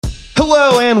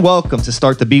Hello and welcome to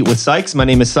Start the Beat with Sykes. My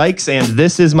name is Sykes and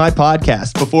this is my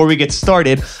podcast. Before we get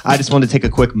started, I just want to take a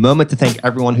quick moment to thank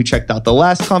everyone who checked out the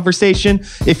last conversation.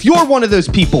 If you're one of those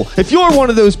people, I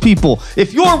fucking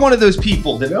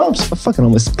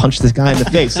almost punched this guy in the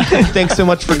face. Thanks so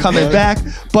much for coming back.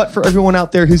 But for everyone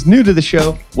out there who's new to the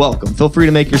show, welcome. Feel free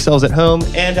to make yourselves at home.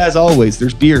 And as always,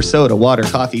 there's beer, soda, water,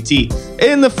 coffee, tea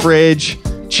in the fridge.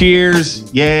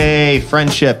 Cheers. Yay.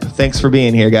 Friendship. Thanks for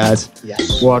being here, guys.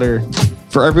 Yes. Water.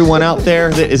 For everyone out there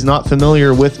that is not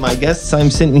familiar with my guests, I'm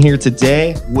sitting here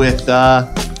today with the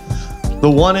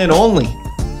one and only,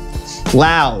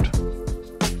 loud,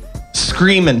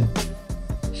 screaming,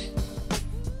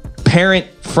 parent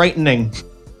frightening,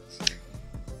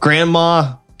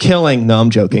 grandma killing. No, I'm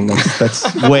joking.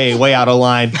 That's way out of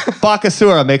line.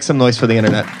 Bakasura, make some noise for the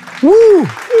internet. Woo!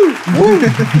 Woo!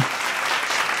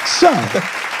 So,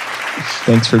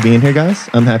 thanks for being here, guys.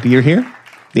 I'm happy you're here.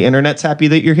 The internet's happy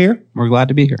that you're here. We're glad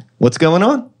to be here. What's going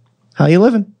on? How you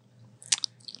living?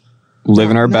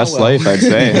 Living our best life, I'd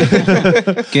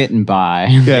say. Getting by.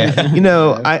 Yeah. You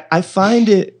know, I find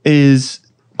it is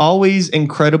always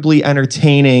incredibly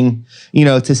entertaining, you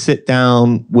know, to sit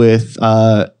down with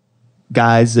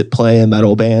guys that play in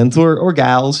metal bands or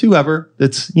gals, whoever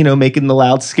that's, you know, making the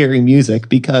loud, scary music,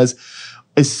 because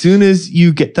as soon as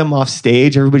you get them off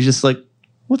stage, everybody's just like,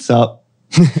 what's up?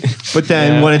 But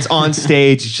then when it's on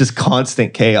stage, it's just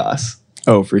constant chaos.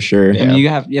 Oh, for sure. I mean, you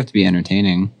have to be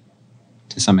entertaining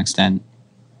to some extent.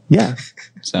 Yeah.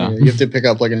 So Yeah, you have to pick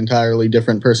up like an entirely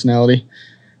different personality,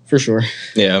 for sure.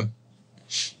 Yeah.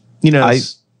 You know,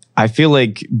 I feel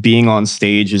like being on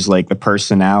stage is like the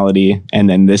personality, and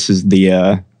then this is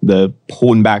the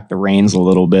holding back the reins a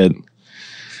little bit.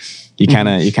 You kind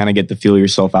of get to feel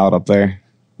yourself out up there.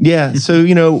 yeah. So,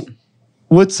 you know,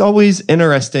 what's always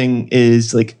interesting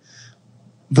is like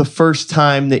the first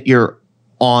time that you're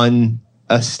on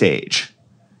a stage,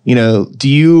 you know, do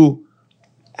you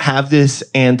have this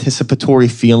anticipatory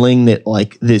feeling that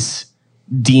like this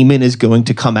demon is going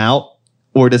to come out,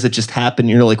 or does it just happen?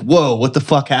 You're like, whoa, what the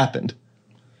fuck happened?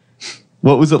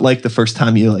 What was it like the first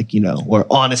time you like, you know, were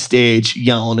on a stage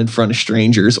yelling in front of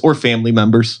strangers or family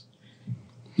members?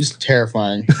 Just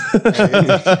terrifying.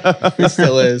 It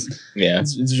still is. Yeah.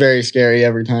 It's very scary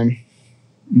every time.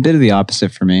 a bit of the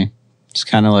opposite for me. Just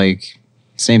kind of like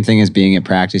same thing as being at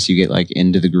practice. You get like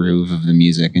into the groove of the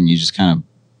music and you just kind of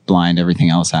blind everything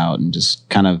else out and just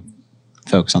kind of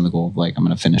focus on the goal of like, I'm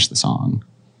going to finish the song.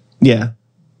 Yeah.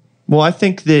 Well, I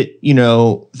think that, you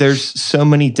know, there's so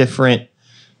many different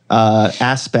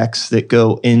aspects that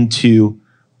go into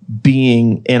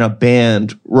being in a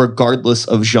band regardless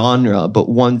of genre. But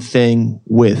one thing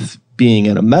with being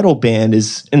in a metal band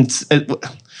is,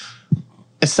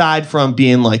 aside from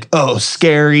being like, oh,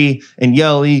 scary and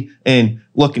yelly and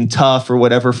looking tough or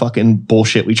whatever fucking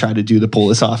bullshit we try to do to pull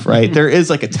this off, right? There is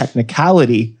like a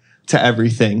technicality to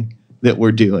everything that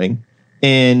we're doing.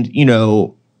 And, you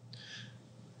know,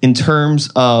 in terms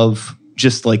of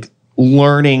just like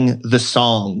learning the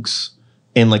songs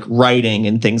and like writing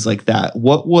and things like that,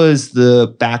 what was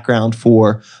the background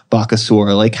for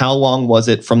Bakasura? Like, how long was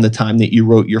it from the time that you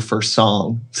wrote your first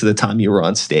song to the time you were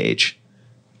on stage?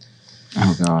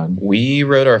 Oh, God. We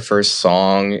wrote our first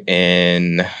song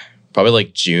in probably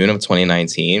like June of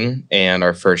 2019, and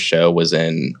our first show was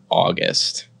in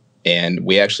August. And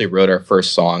we actually wrote our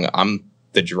first song. I'm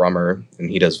the drummer, and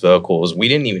he does vocals. We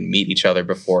didn't even meet each other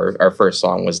before our first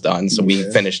song was done, so we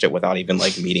finished it without even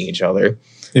like meeting each other.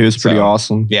 It was pretty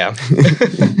awesome. Yeah.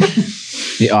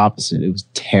 The opposite. It was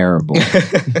terrible.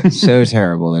 So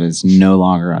terrible that it's no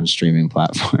longer on a streaming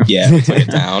platform. Yeah, we took it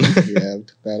down. Yeah, we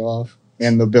took that off.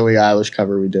 And the Billie Eilish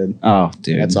cover we did. Oh,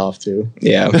 dude. That's off too.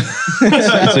 Yeah.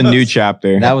 It's a new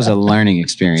chapter. That was a learning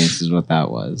experience is what that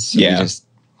was. So Yeah. we just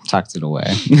tucked it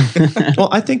away. Well,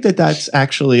 I think that that's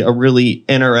actually a really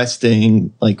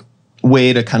interesting like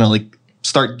way to kind of like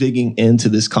start digging into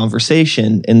this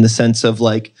conversation, in the sense of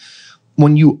like,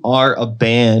 when you are a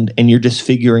band and you're just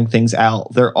figuring things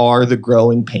out, there are the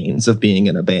growing pains of being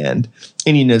in a band.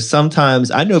 And, you know, sometimes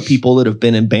I know people that have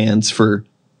been in bands for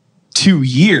 2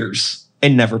 years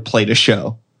and never played a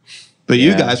show. But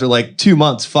you guys are like, 2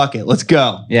 months, fuck it, let's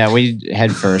go. Yeah, we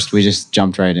head first. We just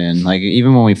jumped right in. Like,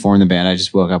 even when we formed the band, I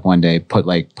just woke up one day, put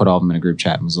all of them in a group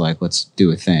chat and was like, let's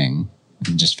do a thing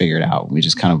and just figure it out. We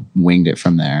just kind of winged it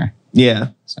from there. Yeah.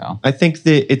 So I think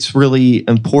that it's really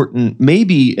important,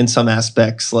 maybe in some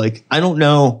aspects. Like, I don't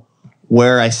know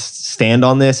where I stand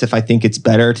on this, if I think it's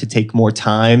better to take more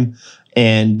time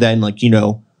and then, like, you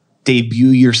know, debut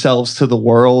yourselves to the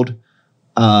world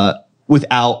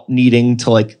without needing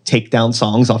to like take down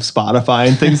songs off Spotify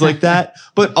and things like that.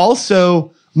 But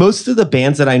also, most of the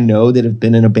bands that I know that have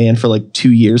been in a band for like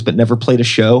 2 years but never played a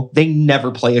show, they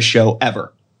never play a show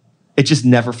ever. It just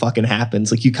never fucking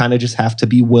happens. Like you kind of just have to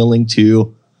be willing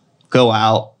to go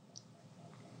out,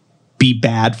 be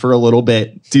bad for a little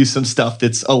bit, do some stuff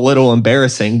that's a little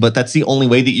embarrassing, but that's the only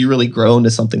way that you really grow into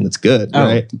something that's good,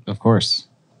 right? Of course.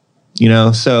 You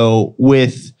know, so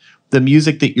with the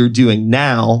music that you're doing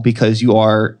now, because you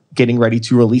are getting ready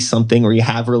to release something or you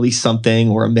have released something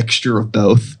or a mixture of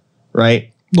both, right?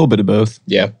 A little bit of both.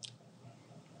 Yeah.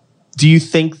 Do you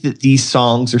think that these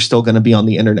songs are still going to be on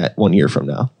the internet 1 year from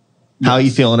now? How are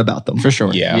you feeling about them? For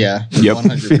sure. Yeah. Yeah. Yep.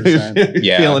 100%.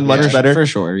 Yeah. Feeling much Yeah. better? For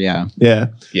sure, yeah. Yeah.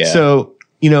 Yeah. So,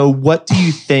 you know, what do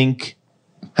you think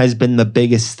has been the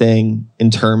biggest thing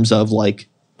in terms of like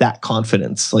that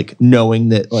confidence, like knowing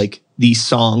that like these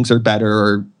songs are better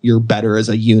or you're better as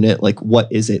a unit? Like,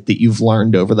 what is it that you've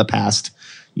learned over the past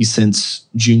since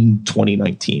June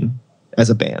 2019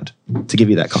 as a band to give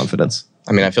you that confidence?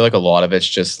 I mean, I feel like a lot of it's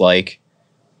just like,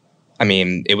 I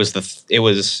mean, it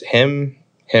was him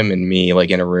and me like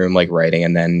in a room like writing,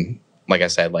 and then like I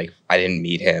said, like I didn't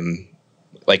meet him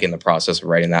like in the process of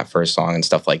writing that first song and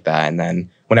stuff like that. And then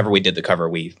whenever we did the cover,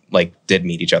 we like did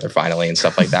meet each other finally and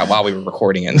stuff like that while we were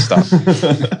recording it and stuff.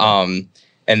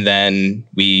 And then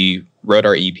we wrote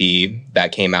our EP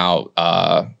that came out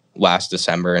last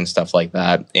December and stuff like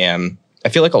that. And I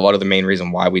feel like a lot of the main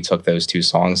reason why we took those 2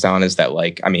 songs down is that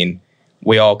like, I mean,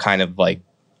 we all kind of like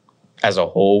as a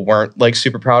whole weren't like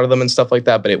super proud of them and stuff like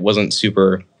that, but it wasn't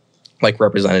super like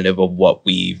representative of what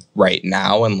we write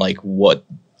now and like what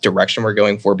direction we're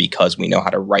going for, because we know how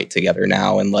to write together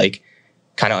now and like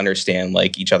kind of understand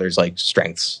like each other's like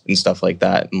strengths and stuff like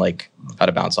that and like how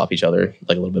to bounce off each other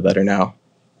like a little bit better now.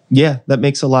 Yeah, that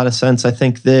makes a lot of sense. I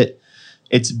think that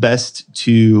it's best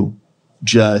to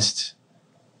just,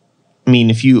 I mean,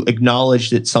 if you acknowledge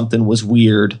that something was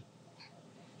weird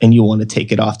and you want to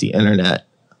take it off the internet,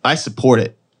 I support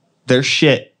it. There's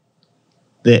shit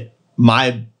that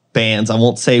my bands, I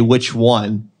won't say which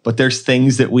one, but there's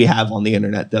things that we have on the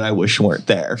internet that I wish weren't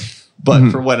there.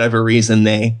 But for whatever reason,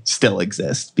 they still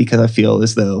exist, because I feel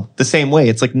as though the same way,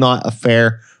 it's like not a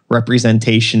fair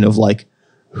representation of like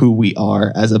who we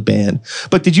are as a band.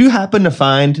 But did you happen to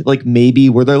find like maybe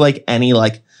were there like any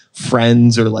like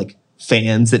friends or like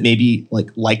fans that maybe like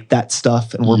liked that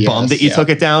stuff and were Yes, bummed that you yeah. took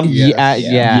it down? Yeah,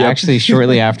 yeah. Actually,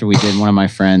 shortly after we did, one of my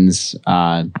friends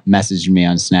messaged me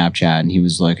on Snapchat, and he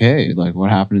was like, "Hey, like,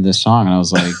 what happened to this song?" And I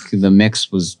was like, "The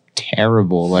mix was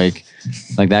terrible. Like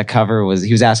that cover was."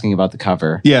 He was asking about the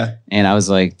cover, Yeah. and I was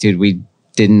like, "Dude, we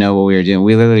didn't know what we were doing.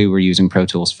 We literally were using Pro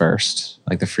Tools first,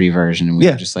 like the free version, and we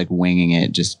Yeah. were just like winging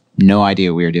it, just no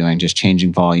idea what we were doing, just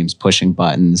changing volumes, pushing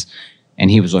buttons." And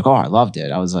he was like, "Oh, I loved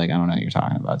it." I was like, "I don't know what you're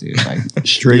talking about, dude." Like,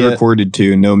 Straight Yeah. recorded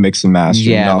too, no mix and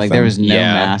mastering. yeah, like there was no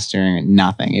Yeah. mastering,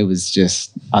 nothing. It was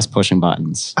just us pushing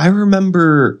buttons. I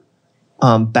remember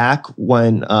back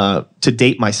when, to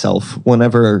date myself,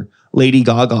 whenever Lady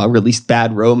Gaga released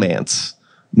Bad Romance,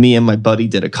 me and my buddy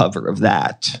did a cover of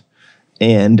that.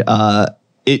 And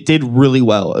it did really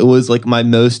well. It was like my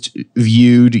most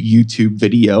viewed YouTube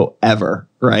video ever,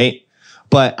 right?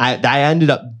 But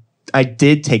I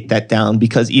did take that down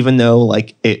because even though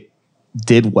like it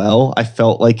did well, I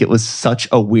felt like it was such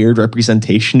a weird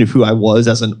representation of who I was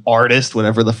as an artist,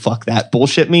 whatever the fuck that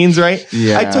bullshit means, right?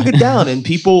 Yeah. I took it down and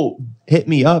people hit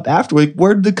me up after, like,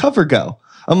 where'd the cover go?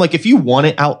 I'm like, if you want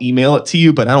it, I'll email it to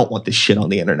you, but I don't want this shit on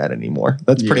the internet anymore.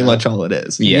 That's pretty Yeah. much all it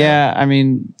is. Yeah. I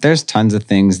mean, there's tons of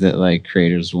things that like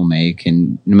creators will make,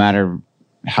 and no matter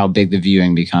how big the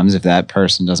viewing becomes, if that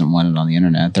person doesn't want it on the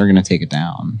internet, they're gonna take it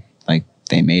down. Like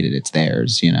they made it, it's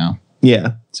theirs, you know.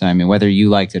 Yeah. So I mean, whether you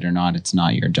liked it or not, it's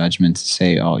not your judgment to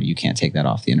say, "Oh, you can't take that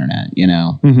off the internet," you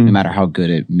know. Mhm. No matter how good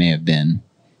it may have been.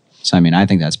 So I mean, I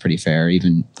think that's pretty fair.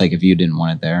 Even like if you didn't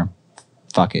want it there,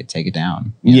 fuck it, take it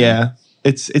down. you know? Yeah.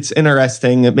 It's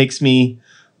interesting. It makes me,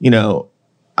 you know,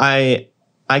 I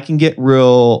can get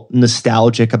real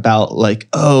nostalgic about like,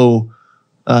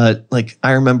 like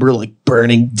I remember like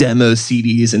burning demo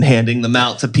CDs and handing them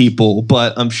out to people,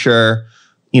 but I'm sure,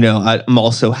 you know, I'm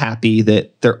also happy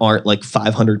that there aren't like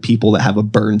 500 people that have a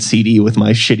burned CD with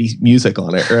my shitty music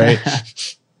on it, right?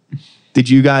 Did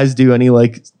you guys do any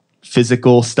like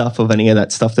physical stuff of any of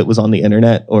that stuff that was on the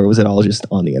internet, or was it all just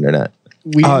on the internet?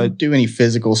 We didn't do any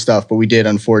physical stuff, but we did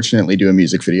unfortunately do a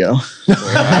music video.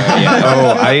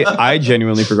 Oh, I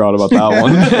genuinely forgot about that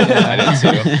one. I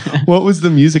did too. What was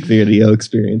the music video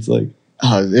experience like?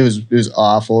 It was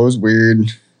awful. It was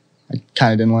weird. I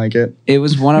kind of didn't like it. It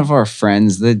was one of our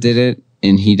friends that did it,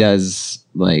 and he does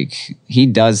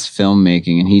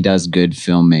filmmaking, and he does good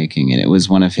filmmaking. And it was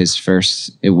one of his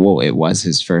first. It was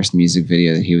his first music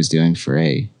video that he was doing for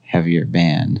a heavier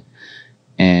band,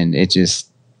 and it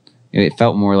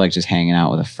felt more like just hanging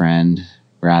out with a friend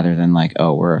rather than like,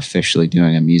 oh, we're officially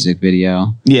doing a music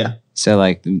video. Yeah. So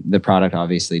like the product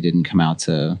obviously didn't come out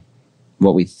to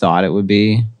what we thought it would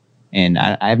be. And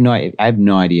I have no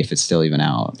idea if it's still even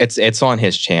out. It's on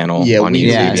his channel. Yeah, on we-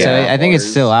 YouTube. Yeah, so I think it's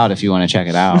still out if you want to check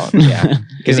it out. Yeah,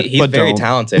 because he's But very don't.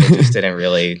 talented. It just didn't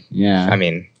really. Yeah. I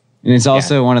mean, And it's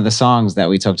also one of the songs that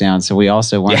we took down, so we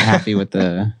also weren't Yeah. happy with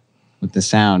the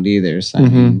sound either. So I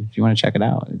Mhm. mean, if you want to check it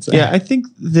out, it's Yeah, I think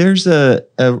there's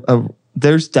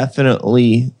there's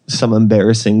definitely some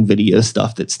embarrassing video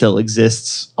stuff that still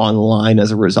exists online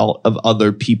as a result of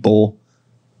other people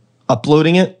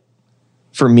uploading it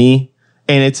for me.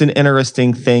 And it's an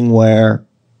interesting thing where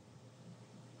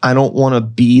I don't want to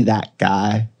be that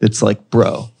guy that's like,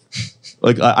 bro,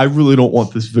 like I really don't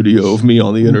want this video of me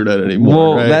on the internet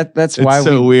anymore. Well, right? that's it's why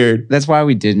so weird. that's why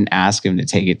we didn't ask him to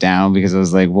take it down, because I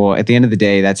was like, well, at the end of the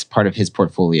day, that's part of his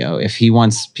portfolio. If he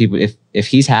wants people, if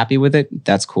he's happy with it,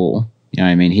 that's cool. You know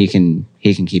what I mean? He can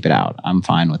keep it out. I'm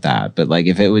fine with that. But like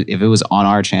if it was on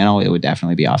our channel, it would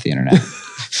definitely be off the internet.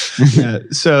 Yeah.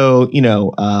 So,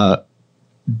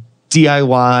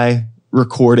 DIY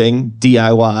recording,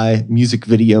 DIY music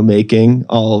video making,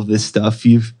 all of this stuff.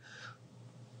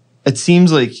 It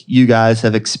seems like you guys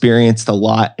have experienced a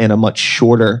lot in a much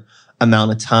shorter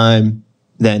amount of time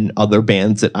than other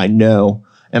bands that I know.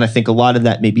 And I think a lot of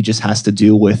that maybe just has to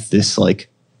do with this like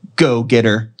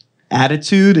go-getter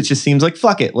attitude. It just seems like,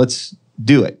 fuck it, let's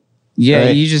do it. Yeah,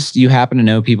 Right. you happen to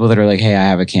know people that are like, hey, I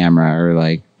have a camera, or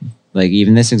like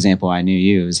even this example I knew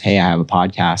you is, hey, I have a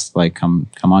podcast, like come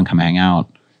hang out.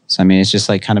 So I mean, it's just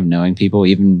like kind of knowing people.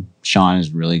 Even Sean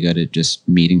is really good at just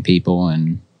meeting people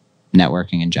and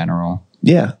networking in general.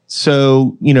 Yeah.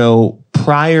 So,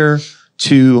 prior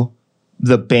to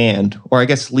the band, or I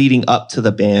guess leading up to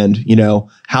the band,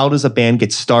 how does a band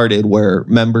get started where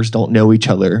members don't know each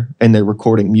other and they're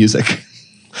recording music?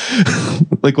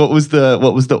 Like what was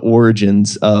the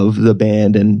origins of the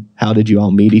band and how did you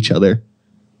all meet each other?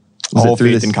 Was All it through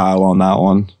faith this- in Kyle on that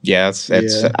one. yeah, it's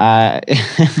Yeah.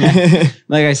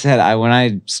 Like I said, when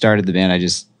I started the band, I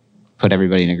just put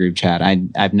everybody in a group chat.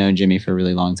 I've known Jimmy for a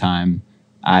really long time.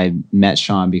 I met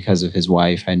Sean because of his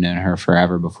wife. I'd known her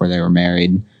forever before they were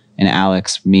married. And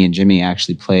Alex, me and Jimmy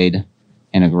actually played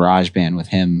in a garage band with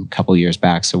him a couple years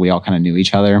back. So we all kind of knew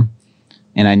each other.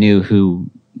 And I knew who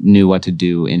knew what to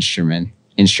do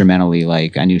instrumentally.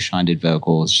 Like I knew Sean did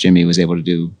vocals. Jimmy was able to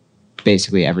do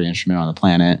basically every instrument on the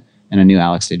planet. And I knew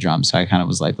Alex did drums. So I kind of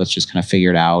was like, let's just kind of figure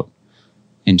it out.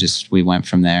 And just, we went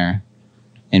from there.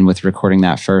 And with recording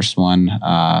that first one,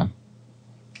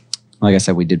 like I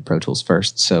said, we did Pro Tools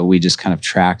first. So we just kind of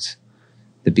tracked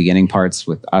the beginning parts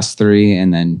with us three.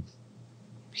 And then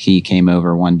he came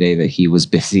over one day that he was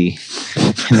busy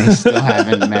and they still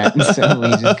haven't met. So we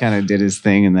just kind of did his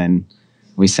thing, and then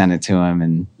we sent it to him,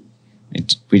 and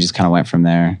we just kind of went from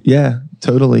there. Yeah,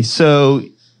 totally. So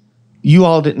you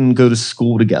all didn't go to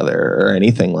school together or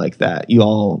anything like that. You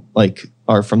all like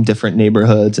are from different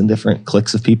neighborhoods and different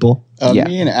cliques of people. Yeah.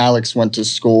 Me and Alex went to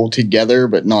school together,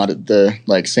 but not at the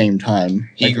same time.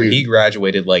 he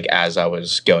graduated like as I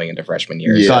was going into freshman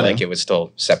year. Yeah. So like it was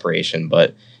still separation,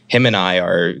 but him and I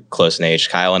are close in age.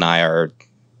 Kyle and I are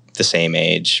the same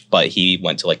age, but he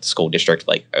went to like the school district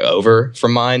like over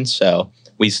from mine. So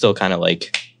we still kind of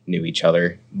like knew each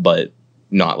other, but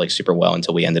not like super well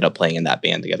until we ended up playing in that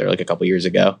band together like a couple years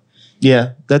ago.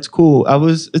 Yeah, that's cool.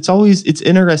 It's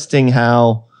interesting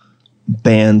how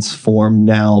bands form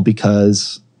now,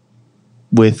 because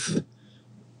with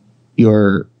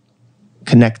your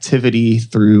connectivity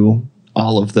through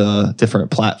all of the different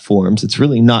platforms, it's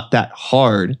really not that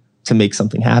hard to make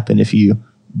something happen if you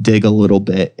dig a little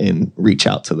bit and reach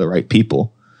out to the right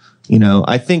people.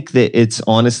 I think that it's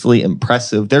honestly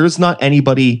impressive. There's not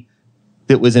anybody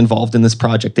that was involved in this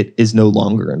project that is no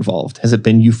longer involved. Has it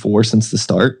been you four since the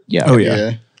start? Yeah. Oh,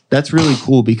 yeah. That's really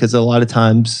cool, because a lot of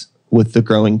times with the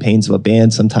growing pains of a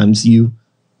band, sometimes you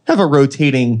have a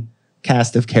rotating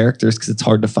cast of characters because it's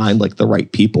hard to find like the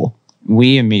right people.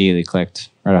 We immediately clicked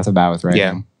right off the bat with writing.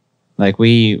 Yeah. Like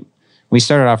we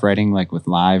started off writing like with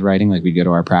live writing. Like we'd go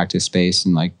to our practice space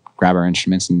and like grab our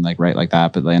instruments and like write like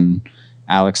that. But then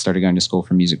Alex started going to school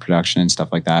for music production and stuff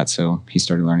like that. So he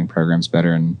started learning programs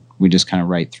better, and we just kind of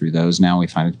write through those now. We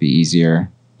find it to be easier.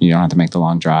 You don't have to make the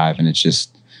long drive, and it's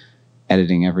just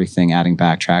editing everything, adding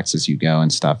backtracks as you go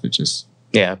and stuff. It just,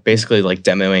 Yeah, basically like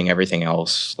demoing everything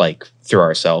else like through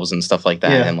ourselves and stuff like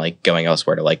that, Yeah. and like going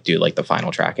elsewhere to like do like the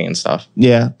final tracking and stuff.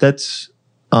 Yeah, that's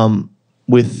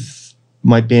with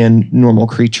my band Normal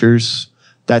Creatures,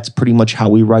 that's pretty much how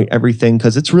we write everything,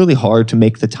 because it's really hard to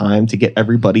make the time to get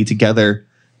everybody together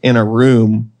in a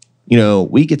room. You know,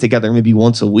 we get together maybe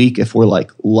once a week if we're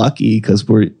like lucky, because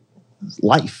we're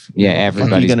life. Yeah, What are you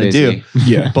everybody's gonna busy. do?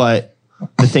 Yeah. But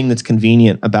the thing that's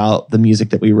convenient about the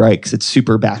music that we write, because it's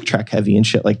super backtrack heavy and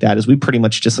shit like that, is we pretty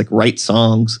much just like write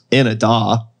songs in a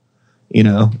DAW, you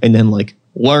know, and then like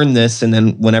learn this. And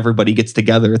then when everybody gets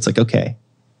together, it's like, okay,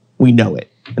 we know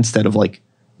it, instead of like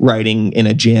writing in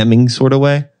a jamming sort of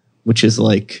way, which is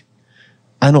like,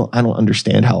 I don't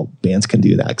understand how bands can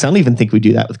do that. Because I don't even think we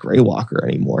do that with Grey Walker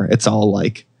anymore. It's all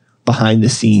like behind the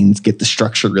scenes, get the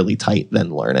structure really tight,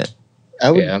 then learn it.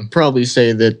 I would probably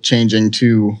say that changing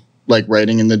to like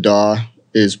writing in the DAW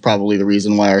is probably the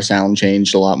reason why our sound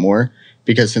changed a lot more.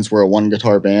 Because since we're a one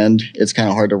guitar band, it's kind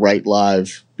of hard to write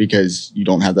live because you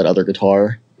don't have that other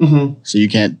guitar. Mm-hmm. So you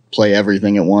can't play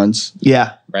everything at once.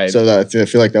 Yeah. Right. So that, I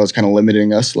feel like that was kind of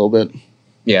limiting us a little bit.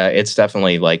 Yeah, it's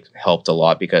definitely like helped a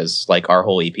lot, because like our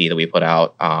whole EP that we put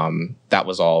out, that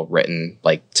was all written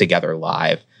like together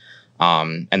live.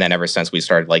 And then ever since we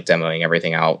started like demoing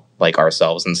everything out like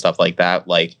ourselves and stuff like that,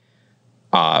 like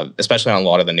especially on a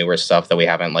lot of the newer stuff that we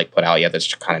haven't like put out yet,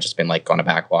 that's kind of just been like on a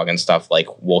backlog and stuff, like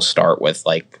we'll start with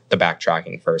like the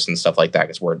backtracking first and stuff like that,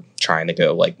 because we're trying to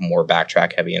go like more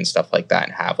backtrack heavy and stuff like that,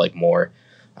 and have like more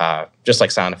just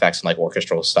like sound effects and like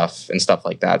orchestral stuff and stuff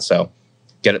like that. So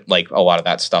get like a lot of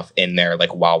that stuff in there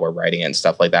like while we're writing it and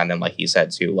stuff like that. And then like he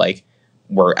said too, like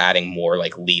we're adding more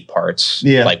like lead parts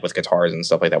like with guitars and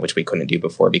stuff like that, which we couldn't do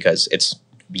before, because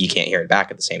you can't hear it back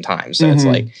at the same time. So it's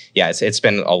like, yeah, it's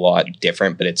been a lot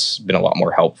different, but it's been a lot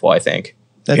more helpful, I think.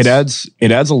 It adds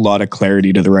a lot of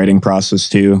clarity to the writing process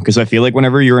too, because I feel like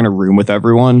whenever you're in a room with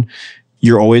everyone,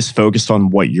 you're always focused on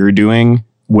what you're doing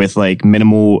with like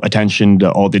minimal attention to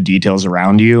all the details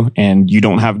around you, and you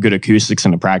don't have good acoustics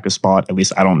in a practice spot. At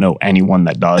least I don't know anyone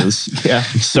that does. Yeah.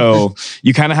 So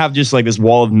you kind of have just like this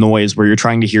wall of noise where you're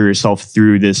trying to hear yourself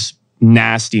through this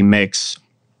nasty mix,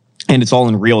 and it's all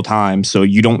in real time. So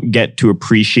you don't get to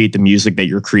appreciate the music that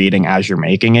you're creating as you're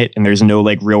making it. And there's no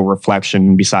like real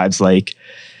reflection besides like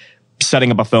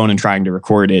setting up a phone and trying to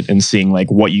record it and seeing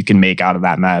like what you can make out of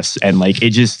that mess. And like,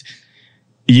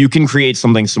 you can create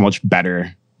something so much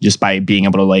better just by being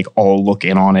able to like all look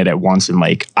in on it at once and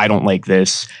like, I don't like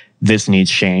this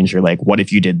needs change, or like, what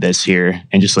if you did this here,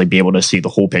 and just like be able to see the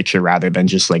whole picture rather than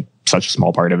just like such a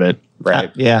small part of it.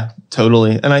 Right. Yeah,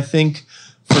 totally. And I think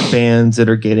for bands that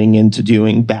are getting into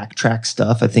doing backtrack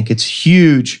stuff, I think it's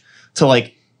huge to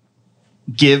like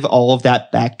give all of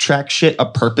that backtrack shit a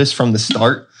purpose from the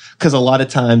start. Because a lot of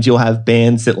times you'll have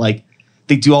bands that like,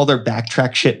 they do all their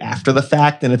backtrack shit after the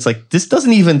fact, and it's like, this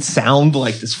doesn't even sound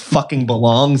like this fucking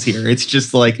belongs here. It's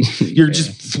just like you're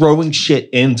just throwing shit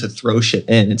in to throw shit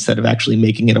in instead of actually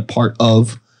making it a part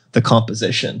of the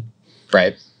composition.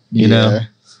 Right. You know?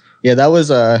 Yeah, that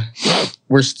was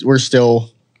we're still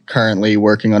currently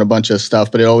working on a bunch of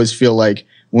stuff, but it always feel like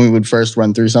when we would first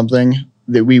run through something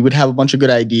that we would have a bunch of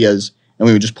good ideas and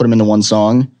we would just put them into one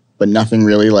song, but nothing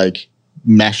really like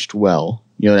meshed well.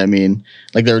 You know what I mean?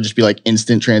 Like there would just be like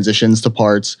instant transitions to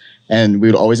parts, and we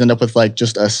would always end up with like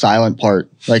just a silent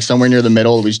part, like somewhere near the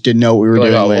middle. We just didn't know what we were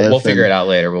doing. We'll figure it out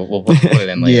later. We'll put it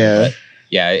in later. Yeah. But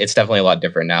yeah, it's definitely a lot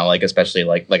different now. Like especially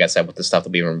like I said, with the stuff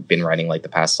that we've been writing like the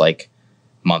past like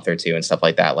month or two and stuff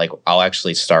like that. Like I'll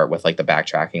actually start with like the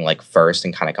backtracking like first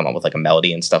and kind of come up with like a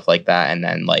melody and stuff like that, and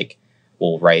then like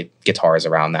we'll write guitars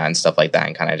around that and stuff like that,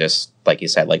 and kind of just like you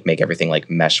said, like make everything like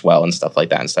mesh well and stuff like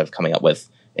that, instead of coming up with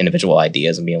individual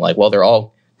ideas and being like, well, they're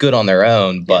all good on their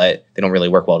own, but they don't really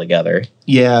work well together.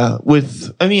 Yeah,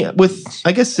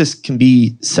 I guess this can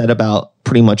be said about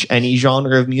pretty much any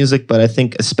genre of music, but I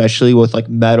think especially with like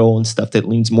metal and stuff that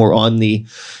leans more on the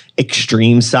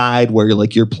extreme side, where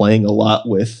you're playing a lot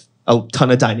with a ton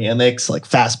of dynamics, like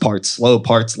fast parts, slow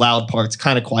parts, loud parts,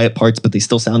 kind of quiet parts, but they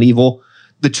still sound evil.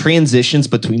 The transitions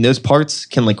between those parts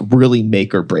can like really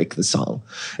make or break the song.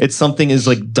 It's something as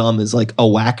like dumb as like a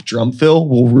whack drum fill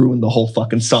will ruin the whole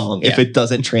fucking song if it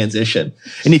doesn't transition.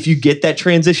 And if you get that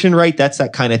transition right, that's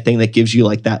that kind of thing that gives you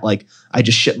like that, like I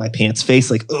just shit my pants face,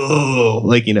 like, oh,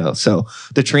 like, you know, so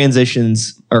the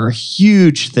transitions are a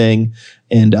huge thing.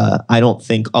 And I don't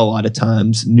think a lot of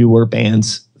times newer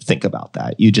bands think about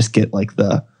that. You just get like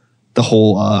the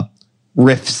whole,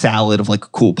 riff salad of like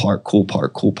cool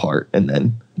part, and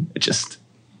then it just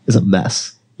is a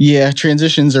mess. Yeah,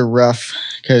 transitions are rough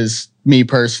because me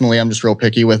personally, I'm just real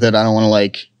picky with it. I don't want to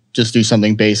like just do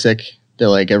something basic that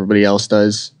like everybody else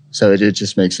does. So it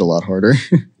just makes it a lot harder.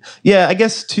 Yeah, I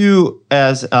guess too,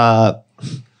 as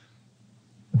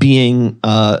being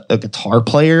a guitar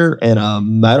player in a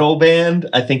metal band,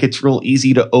 I think it's real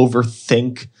easy to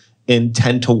overthink and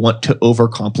tend to want to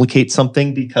overcomplicate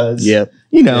something because,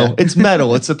 it's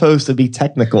metal. It's supposed to be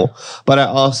technical. But I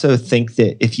also think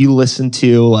that if you listen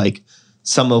to like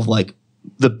some of like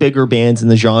the bigger bands in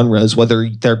the genres, whether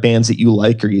they're bands that you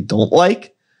like or you don't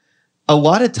like, a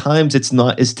lot of times it's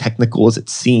not as technical as it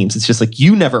seems. It's just like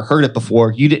you never heard it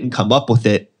before. You didn't come up with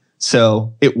it.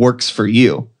 So it works for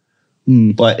you.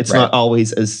 But it's not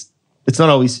always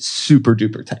super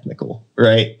duper technical,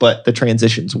 right? But the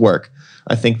transitions work.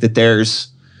 I think that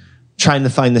there's trying to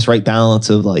find this right balance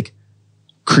of like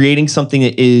creating something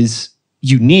that is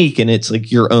unique and it's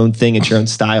like your own thing, it's your own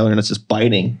style, and it's just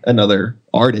biting another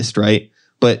artist, right?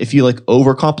 But if you like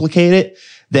overcomplicate it,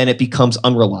 then it becomes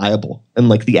unreliable. And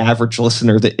like the average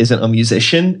listener that isn't a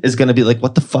musician is going to be like,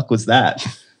 what the fuck was that?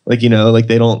 Like, like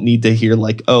they don't need to hear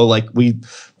like, oh, like we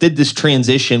did this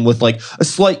transition with like a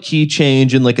slight key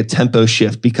change and like a tempo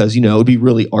shift because, it would be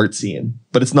really artsy,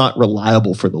 but it's not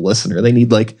reliable for the listener. They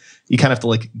need like, you kind of have to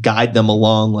like guide them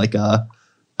along like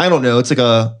I don't know, it's like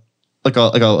a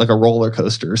roller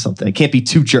coaster or something. It can't be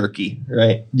too jerky,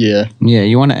 right? Yeah. Yeah,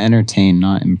 you want to entertain,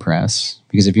 not impress.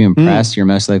 Because if you impress, you're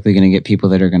most likely going to get people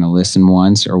that are going to listen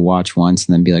once or watch once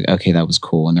and then be like, okay, that was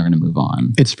cool, and they're going to move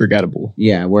on. It's forgettable.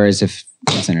 Yeah, whereas if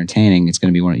it's entertaining, it's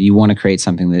going to be you want to create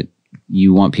something that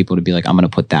you want people to be like, I'm going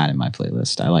to put that in my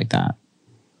playlist. I like that.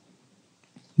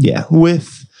 Yeah,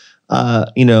 with,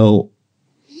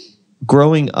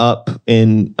 growing up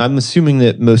I'm assuming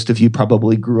that most of you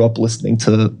probably grew up listening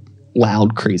to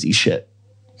loud, crazy shit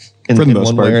in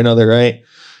one way or another, right?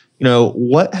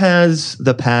 What has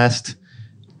the past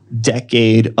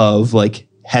decade of like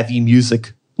heavy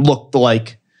music looked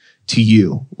like to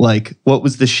you? Like, what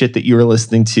was the shit that you were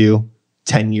listening to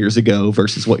 10 years ago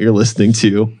versus what you're listening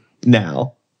to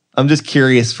now? I'm just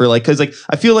curious for like, because like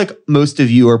I feel like most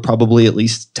of you are probably at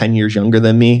least 10 years younger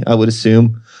than me, I would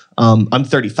assume. I'm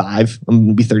 35. I'm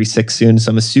gonna be 36 soon,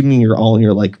 so I'm assuming you're all in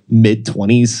your like mid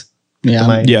 20s. Yeah,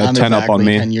 I'm 10 exactly up on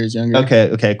me. 10 years younger.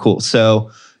 Okay, cool.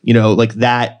 So like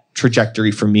that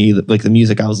trajectory for me, like the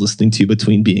music I was listening to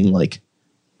between being like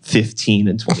 15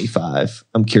 and 25.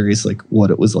 I'm curious like what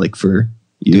it was like for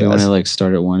you. Do you want to like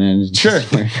start at one end? And Sure.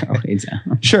 work our way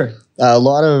down? Sure. A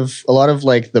lot of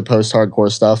like the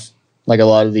post-hardcore stuff, like a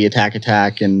lot of the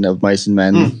Attack and of Mice and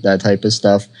Men, that type of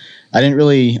stuff. I don't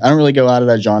really go out of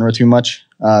that genre too much.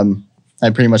 I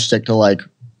pretty much stick to like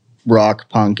rock,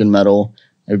 punk, and metal.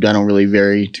 I don't really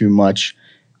vary too much.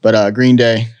 But Green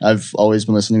Day, I've always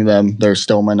been listening to them. They're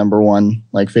still my number one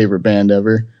like favorite band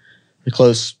ever. The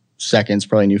close second's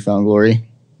probably New Found Glory.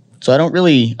 So I don't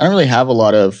really have a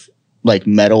lot of like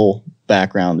metal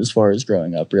background as far as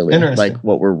growing up, really. Like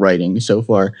what we're writing so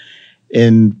far.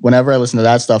 And whenever I listen to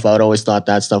that stuff, I would always thought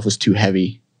that stuff was too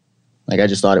heavy. Like I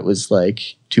just thought it was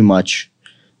like too much.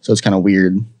 So it's kind of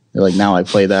weird. Like now I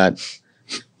play that.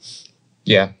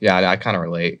 Yeah, I kind of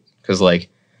relate because like,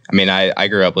 I mean, I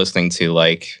grew up listening to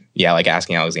like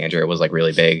Asking Alexandria was like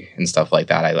really big and stuff like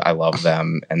that. I love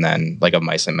them, and then like of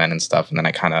Mice and Men and stuff, and then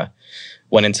I kind of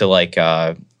went into like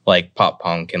pop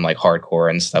punk and like hardcore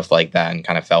and stuff like that, and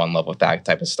kind of fell in love with that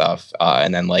type of stuff.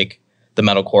 And then like the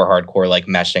metalcore, hardcore, like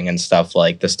Meshing and stuff,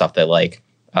 like the stuff that like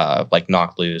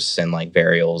Knock Loose and like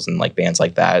Burials and like bands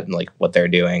like that and like what they're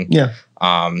doing. Yeah.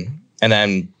 And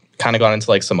then kind of got into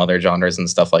like some other genres and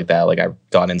stuff like that. Like I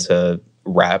got into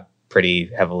rap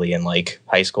pretty heavily in like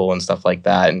high school and stuff like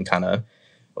that, and kind of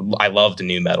I loved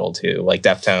new metal too. Like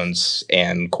Deftones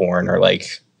and Korn are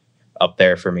like up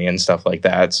there for me and stuff like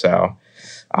that. So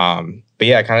but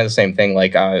yeah, kind of the same thing.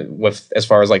 Like with as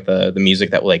far as like the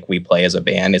music that like we play as a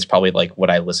band, it's probably like what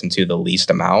I listen to the least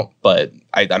amount, but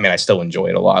I mean I still enjoy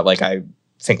it a lot. Like I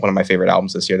think one of my favorite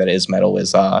albums this year that is metal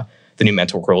is the new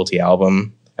Mental Cruelty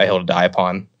album, A Hill to Die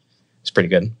Upon. It's pretty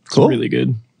good. Cool. It's really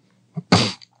good.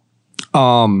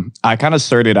 I kind of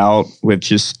started out with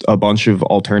just a bunch of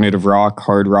alternative rock,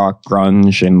 hard rock,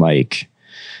 grunge, and like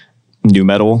new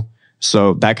metal.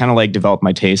 So that kind of like developed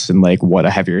my taste in like what a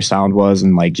heavier sound was,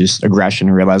 and like just aggression,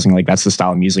 and realizing like that's the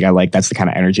style of music I like. That's the kind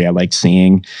of energy I like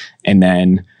seeing. And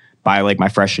then by like my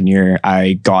freshman year,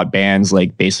 I got bands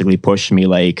like basically pushed me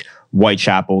like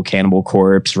Whitechapel, Cannibal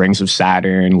Corpse, Rings of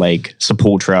Saturn, like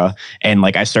Sepultura. And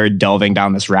like I started delving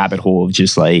down this rabbit hole of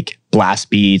just like blast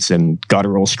beats and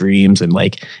guttural screams, and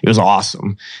like it was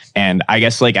awesome. And I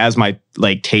guess like as my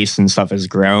like taste and stuff has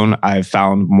grown, I've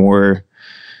found more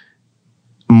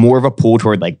of a pull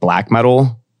toward like black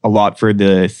metal, a lot for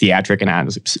the theatric and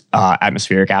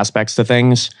atmospheric aspects to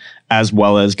things, as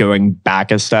well as going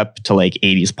back a step to like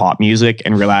 80s pop music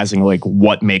and realizing like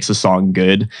what makes a song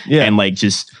good. Yeah. And like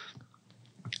just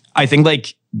I think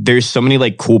like there's so many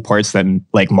like cool parts that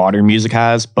like modern music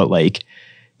has, but like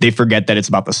they forget that it's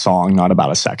about the song, not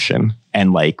about a section.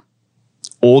 And like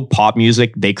old pop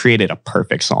music, they created a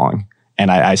perfect song. And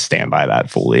I stand by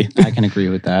that fully. I can agree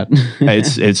with that.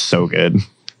 It's so good.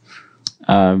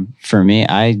 For me,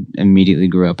 I immediately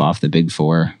grew up off the big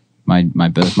four.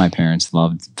 Both my parents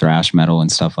loved thrash metal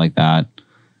and stuff like that.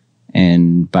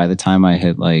 And by the time I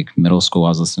hit like middle school, I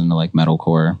was listening to like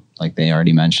metalcore, like they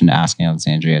already mentioned, Asking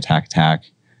Alexandria, Attack Attack.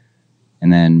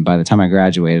 And then by the time I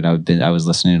graduated, I was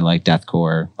listening to like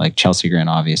deathcore, like Chelsea Grin,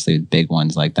 obviously, big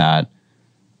ones like that.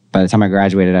 By the time I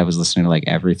graduated, I was listening to like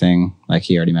everything. Like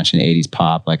he already mentioned 80s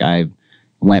pop. Like I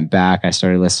went back, I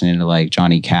started listening to like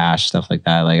Johnny Cash, stuff like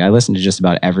that. Like I listen to just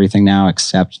about everything now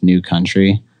except new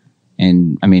country.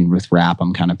 And I mean, with rap,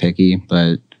 I'm kind of picky,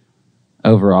 but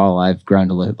overall, I've grown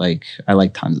to like, I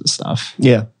like tons of stuff.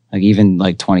 Yeah. Like even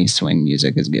like 20s swing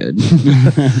music is good.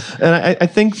 And I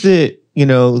think that, you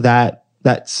know, that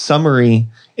summary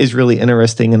is really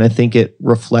interesting. And I think it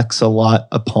reflects a lot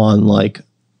upon like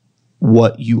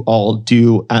what you all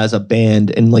do as a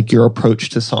band and like your approach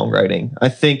to songwriting. I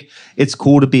think it's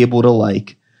cool to be able to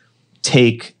like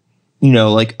take, you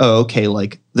know, like, oh, okay,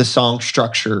 like the song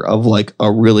structure of like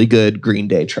a really good Green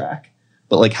Day track.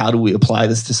 But like, how do we apply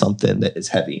this to something that is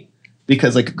heavy?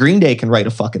 Because like Green Day can write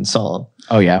a fucking song.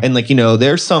 Oh yeah. And like, you know,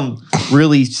 there's some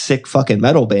really sick fucking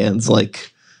metal bands.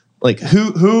 Like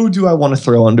who do I want to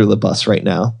throw under the bus right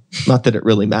now? Not that it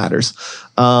really matters.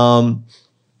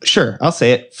 Sure, I'll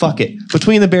say it. Fuck it.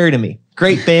 Between the Buried and Me.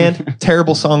 Great band,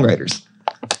 terrible songwriters.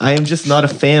 I am just not a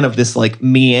fan of this like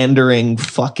meandering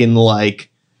fucking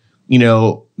like, you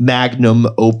know, magnum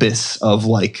opus of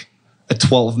like a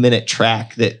 12-minute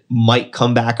track that might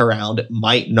come back around, it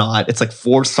might not. It's like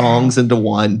 4 songs into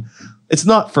one. It's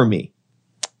not for me.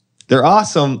 They're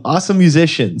awesome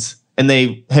musicians, and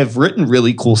they have written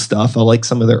really cool stuff. I like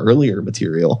some of their earlier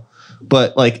material,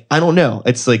 but like, I don't know.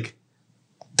 It's like,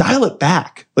 dial it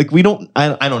back. Like I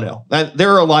don't know.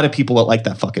 There are a lot of people that like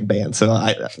that fucking band, so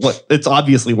it's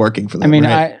obviously working for them. I mean,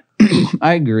 right?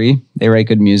 I agree. They write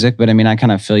good music, but I mean, I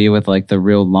kind of feel you with like the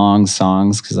real long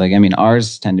songs because, like, I mean,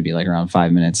 ours tend to be like around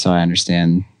 5 minutes, so I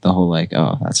understand the whole like,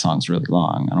 oh, that song's really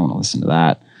long. I don't want to listen to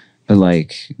that. But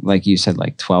like you said,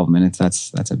 like 12 minutes,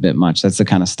 that's a bit much. That's the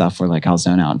kind of stuff where like I'll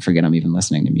zone out and forget I'm even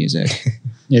listening to music.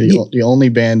 Yeah, the only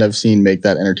band I've seen make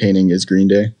that entertaining is Green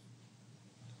Day.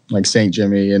 Like St.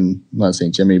 Jimmy and not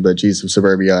St. Jimmy, but Jesus of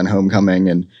Suburbia and Homecoming,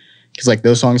 and because like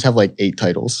those songs have like 8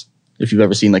 titles. If you've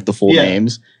ever seen like the full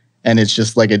names. And it's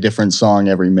just like a different song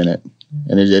every minute.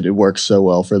 And it works so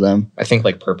well for them. I think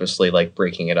like purposely like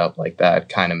breaking it up like that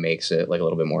kind of makes it like a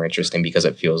little bit more interesting because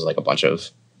it feels like a bunch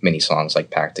of mini songs like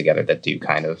packed together that do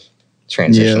kind of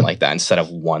transition like that instead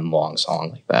of one long song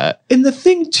like that. And the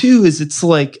thing too is it's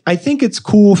like, I think it's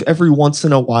cool if every once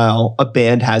in a while a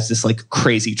band has this like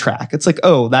crazy track. It's like,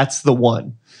 oh, that's the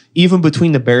one. Even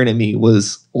Between the Buried and Me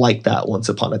was like that once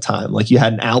upon a time. Like you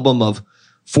had an album of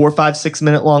 4, 5, 6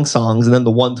 minute long songs and then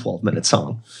the 1 12-minute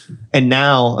song. And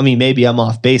now, I mean, maybe I'm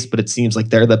off base, but it seems like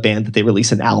they're the band that they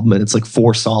release an album and it's like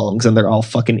 4 songs and they're all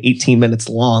fucking 18 minutes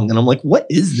long. And I'm like, what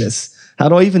is this? How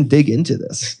do I even dig into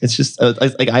this? It's just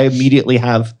like I immediately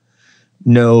have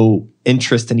no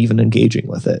interest in even engaging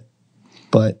with it.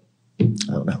 But I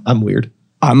don't know. I'm weird.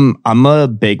 I'm a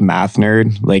big math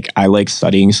nerd. Like I like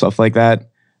studying stuff like that.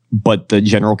 But the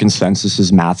general consensus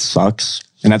is math sucks.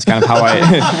 And that's kind of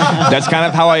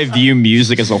how I view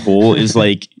music as a whole is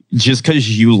like, just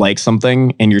because you like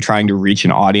something and you're trying to reach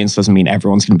an audience doesn't mean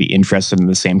everyone's going to be interested in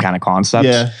the same kind of concept.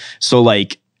 Yeah. So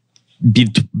like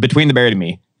Between the Buried and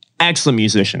Me, excellent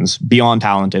musicians, beyond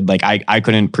talented. Like I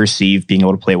couldn't perceive being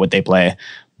able to play what they play,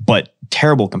 but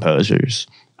terrible composers.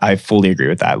 I fully agree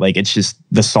with that. Like it's just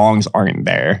the songs aren't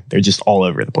there. They're just all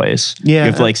over the place. Yeah. You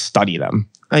have to like study them.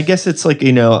 I guess it's like,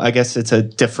 you know, I guess it's a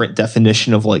different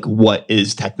definition of like what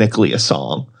is technically a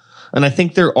song. And I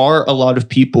think there are a lot of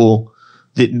people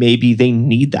that maybe they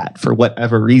need that for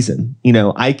whatever reason. You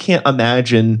know, I can't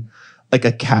imagine like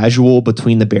a casual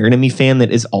Between the Buried and Me fan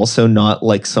that is also not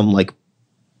like some like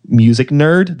music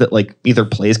nerd that like either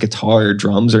plays guitar or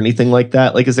drums or anything like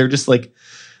that. Like, is there just like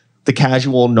the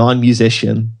casual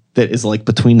non-musician that is like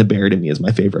Between the Buried and Me is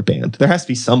my favorite band? There has to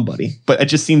be somebody, but it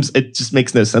just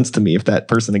makes no sense to me if that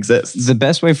person exists. The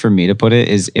best way for me to put it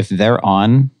is if they're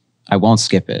on, I won't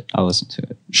skip it. I'll listen to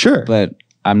it. Sure. But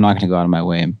I'm not going to go out of my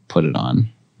way and put it on,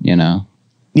 you know?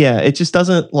 Yeah, it just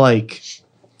doesn't like...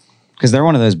 Because they're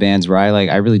one of those bands where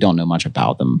I really don't know much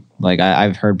about them. Like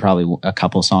I've heard probably a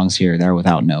couple songs here or there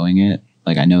without knowing it.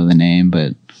 Like I know the name,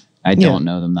 but I don't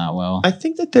know them that well. I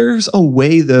think that there's a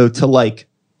way though to like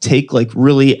take like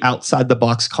really outside the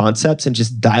box concepts and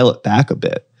just dial it back a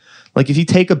bit. Like if you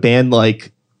take a band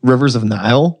like Rivers of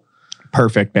Nile,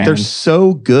 Perfect band. they're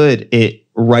so good at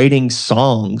writing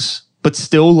songs, but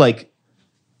still like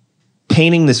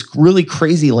painting this really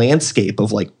crazy landscape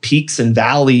of like peaks and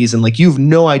valleys. And like, you have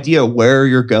no idea where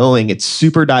you're going. It's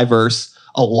super diverse,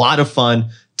 a lot of fun,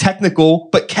 technical,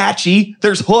 but catchy.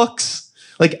 There's hooks,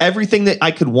 like everything that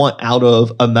I could want out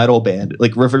of a metal band.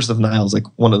 Like Rivers of Nile is like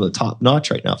one of the top notch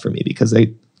right now for me because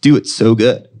they do it so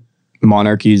good.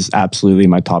 Monarchy is absolutely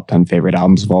my top 10 favorite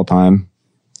albums of all time.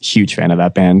 Huge fan of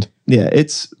that band. Yeah,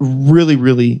 it's really,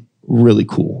 really, really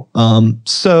cool.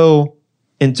 So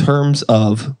in terms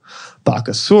of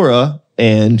Bakasura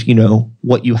and, you know,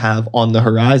 what you have on the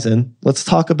horizon, let's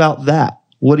talk about that.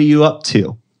 What are you up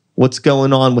to? What's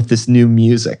going on with this new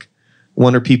music?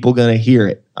 When are people going to hear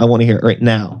it? I want to hear it right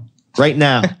now. Right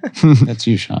now. That's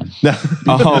you, Sean.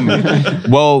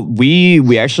 Well,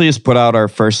 we actually just put out our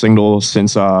first single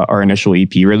since our initial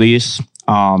EP release.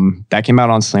 That came out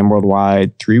on Slam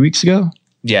Worldwide 3 weeks ago.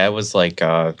 Yeah, it was like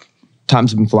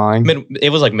Time's been flying. it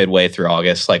was like midway through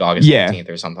August, like August Yeah. 15th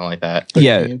or something like that.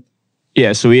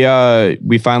 Yeah. So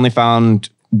we finally found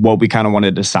what we kind of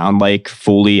wanted to sound like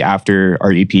fully after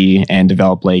our EP and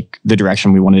develop like the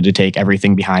direction we wanted to take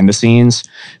everything behind the scenes.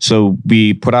 So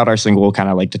we put out our single kind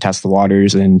of like to test the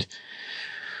waters, and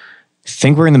I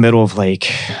think we're in the middle of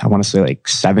like, I want to say like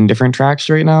 7 different tracks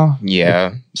right now.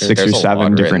 Yeah. Six or there's a 7 lot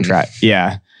different written. tracks.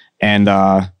 Yeah. And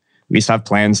we just have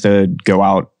plans to go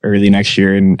out early next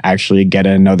year and actually get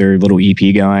another little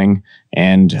EP going.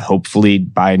 And hopefully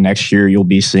by next year, you'll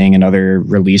be seeing another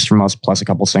release from us, plus a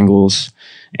couple singles.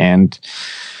 And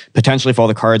potentially, if all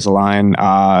the cards align,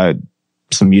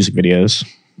 some music videos.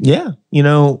 Yeah. You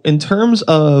know, in terms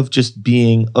of just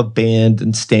being a band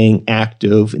and staying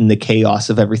active in the chaos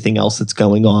of everything else that's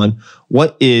going on,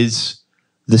 what is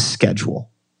the schedule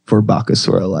for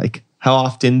Bakasura like? How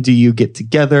often do you get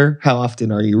together? How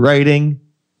often are you writing?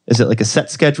 Is it like a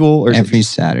set schedule or is it Every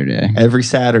just Saturday. every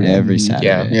Saturday? Every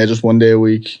Saturday. Yeah, just one day a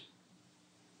week.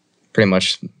 Pretty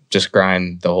much just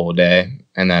grind the whole day,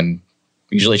 and then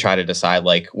usually try to decide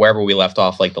like wherever we left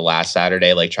off like the last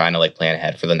Saturday, like trying to like plan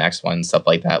ahead for the next one, stuff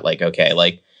like that. Like, okay,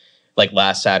 like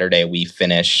last Saturday we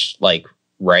finished like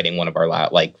writing one of our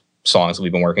like songs that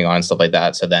we've been working on and stuff like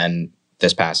that. So then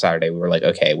this past Saturday we were like,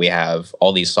 okay, we have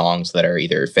all these songs that are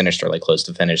either finished or like close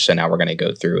to finish. So now we're going to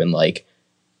go through and like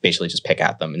basically just pick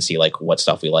at them and see like what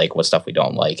stuff we like, what stuff we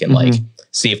don't like, and like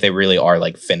see if they really are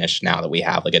like finished now that we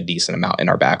have like a decent amount in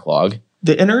our backlog.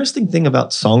 The interesting thing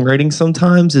about songwriting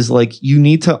sometimes is like you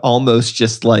need to almost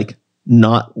just like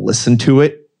not listen to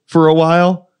it for a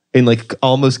while and like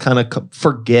almost kind of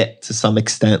forget to some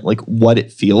extent like what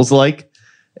it feels like,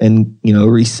 and, you know,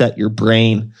 reset your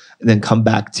brain and then come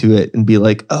back to it and be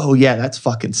like, oh yeah, that's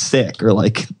fucking sick. Or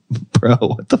like, bro,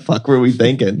 what the fuck were we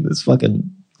thinking? This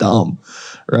fucking dumb.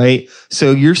 Right.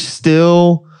 So you're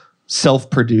still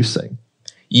self-producing.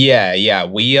 Yeah.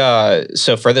 We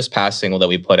so for this past single that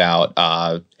we put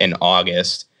out in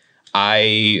August,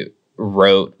 I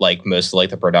wrote like most of like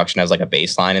the production as like a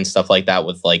bass line and stuff like that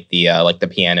with like the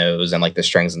pianos and like the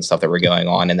strings and stuff that were going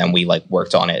on, and then we like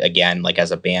worked on it again like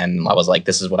as a band. I was like,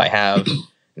 this is what I have, and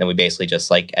then we basically just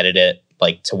like edited it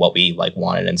like to what we like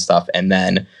wanted and stuff. And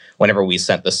then whenever we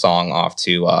sent the song off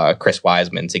to Chris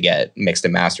Wiseman to get mixed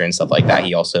and mastered and stuff like that,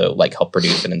 he also like helped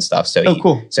produce it and stuff. So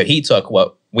cool. So he took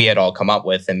what we had all come up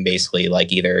with and basically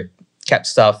like either kept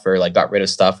stuff or like got rid of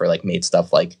stuff or like made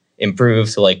stuff like improve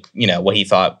to like, you know, what he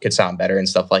thought could sound better and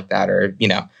stuff like that, or, you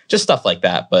know, just stuff like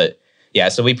that. But yeah,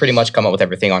 so we pretty much come up with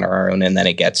everything on our own, and then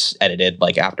it gets edited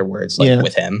like afterwards, like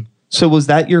with him. So was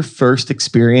that your first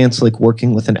experience like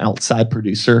working with an outside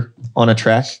producer on a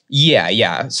track?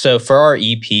 Yeah. So for our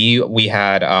EP, we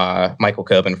had Michael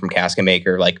Coben from Casket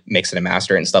Maker like mix it and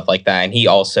master it and stuff like that, and he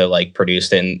also like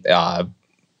produced in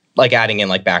like adding in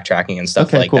like backtracking and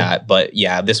stuff like that. But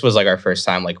yeah, this was like our first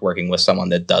time like working with someone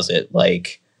that does it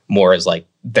like more as like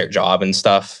their job and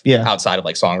stuff outside of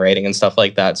like songwriting and stuff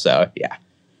like that. So yeah.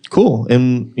 Cool.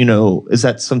 And, you know, is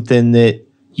that something that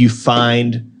you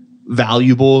find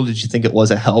valuable? Did you think it was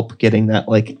a help getting that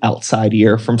like outside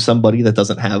ear from somebody that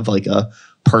doesn't have like a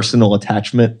personal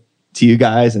attachment to you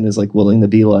guys and is like willing to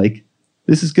be like,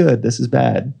 this is good, this is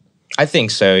bad? I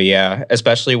think so, yeah.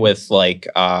 Especially with like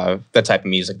the type of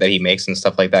music that he makes and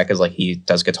stuff like that, because like he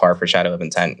does guitar for Shadow of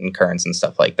Intent and Currents and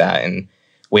stuff like that, and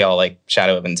we all like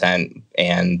Shadow of Intent,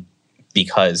 and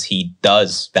because he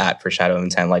does that for Shadow of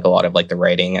Intent, like a lot of like the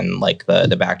writing and like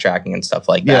the backtracking and stuff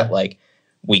like that, like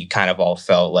we kind of all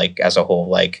felt like as a whole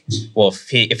like, well,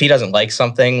 if he doesn't like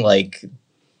something, like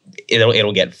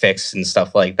it'll get fixed and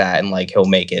stuff like that, and like he'll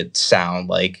make it sound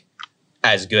like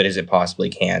as good as it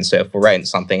possibly can. So if we're writing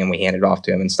something and we hand it off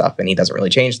to him and stuff and he doesn't really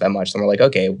change that much, then we're like,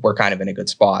 okay, we're kind of in a good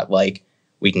spot. Like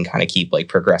we can kind of keep like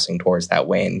progressing towards that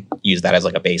way and use that as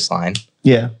like a baseline.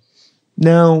 Yeah.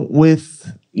 Now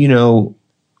with, you know,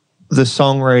 the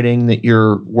songwriting that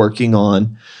you're working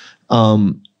on,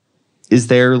 is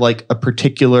there like a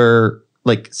particular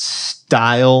like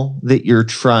style that you're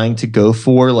trying to go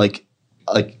for? Like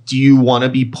do you want to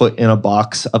be put in a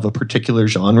box of a particular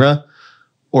genre?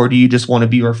 Or do you just want to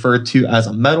be referred to as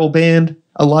a metal band?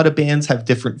 A lot of bands have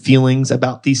different feelings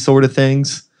about these sort of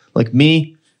things. Like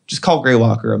me, just call Grey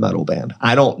Walker a metal band.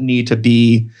 I don't need to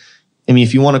be, I mean,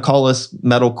 if you want to call us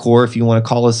metalcore, if you want to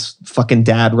call us fucking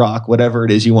dad rock, whatever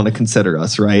it is you want to consider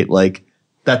us, right? Like,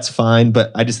 that's fine, but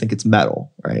I just think it's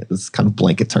metal, right? That's kind of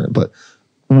blanket term. But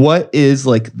what is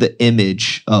like the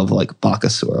image of like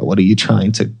Bakasura? What are you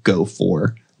trying to go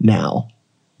for now?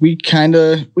 We kind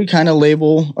of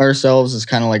label ourselves as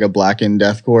kind of like a blackened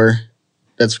deathcore.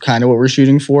 That's kind of what we're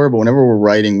shooting for. But whenever we're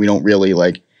writing, we don't really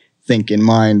like think in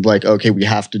mind like, okay, we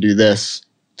have to do this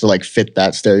to like fit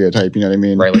that stereotype. You know what I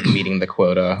mean? Right, like meeting the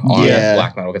quota on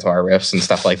black metal guitar riffs and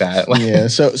stuff like that. Yeah.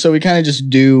 So we kind of just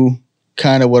do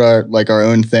kind of what our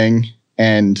own thing,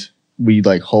 and we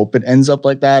like hope it ends up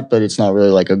like that. But it's not really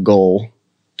like a goal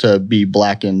to be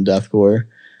blackened deathcore.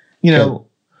 You know.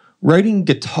 Writing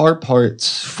guitar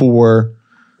parts for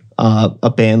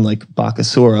a band like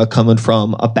Bakasura coming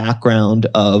from a background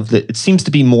of it seems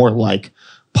to be more like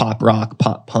pop rock,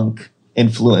 pop punk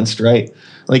influenced, right?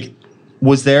 Like,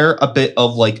 was there a bit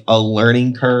of like a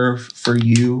learning curve for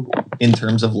you in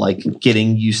terms of like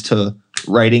getting used to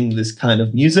writing this kind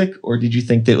of music, or did you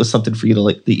think that it was something for you to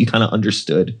like that you kind of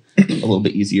understood a little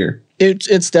bit easier?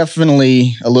 It's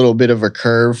definitely a little bit of a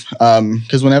curve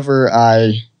because whenever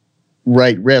I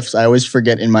write riffs, I always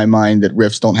forget in my mind that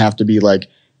riffs don't have to be like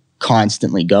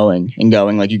constantly going.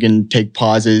 Like you can take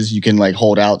pauses, you can like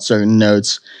hold out certain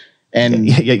notes, and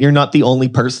yeah, you're not the only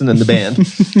person in the band.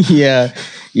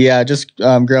 yeah. Just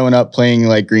growing up playing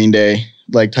like Green Day,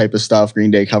 like type of stuff,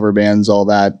 Green Day cover bands, all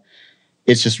that.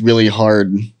 It's just really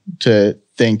hard to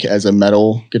think as a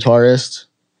metal guitarist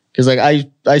because like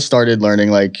I started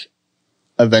learning like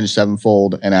Avenged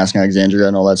Sevenfold and Asking Alexandria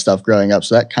and all that stuff growing up,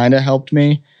 so that kind of helped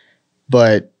me.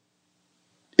 But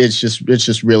it's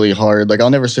just really hard. Like I'll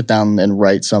never sit down and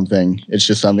write something. It's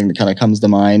just something that kind of comes to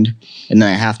mind, and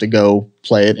then I have to go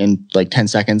play it in like 10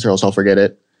 seconds, or else I'll forget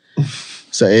it.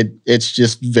 So it's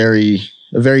just a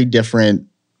very different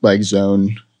like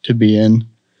zone to be in.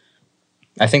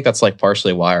 I think that's like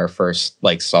partially why our first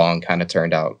like song kind of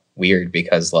turned out weird,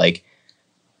 because like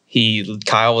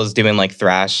Kyle was doing like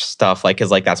thrash stuff, like, cause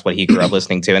like that's what he grew up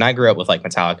listening to. And I grew up with like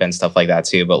Metallica and stuff like that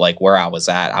too. But like where I was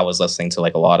at, I was listening to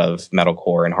like a lot of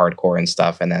metalcore and hardcore and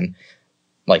stuff. And then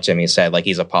like Jimmy said, like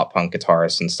he's a pop punk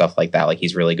guitarist and stuff like that. Like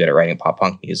he's really good at writing pop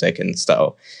punk music. And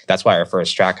so that's why our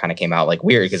first track kind of came out like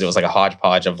weird, because it was like a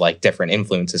hodgepodge of like different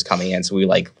influences coming in. So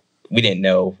we didn't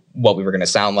know what we were going to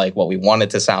sound like, what we wanted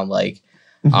to sound like.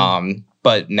 Mm-hmm.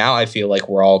 But now I feel like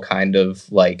we're all kind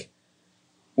of like,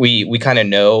 we kind of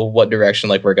know what direction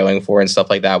like we're going for and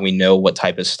stuff like that. We know what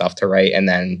type of stuff to write. And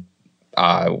then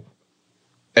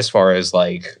as far as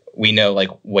like, we know like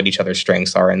what each other's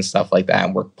strengths are and stuff like that.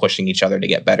 And we're pushing each other to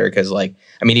get better. Cause like,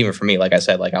 I mean, even for me, like I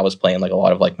said, like I was playing like a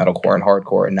lot of like metalcore and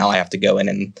hardcore, and now I have to go in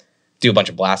and do a bunch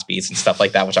of blast beats and stuff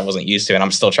like that, which I wasn't used to. And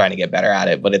I'm still trying to get better at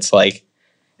it, but it's like,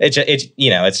 it's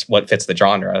you know, it's what fits the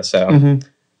genre. So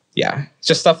yeah, it's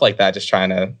just stuff like that. Just trying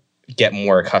to get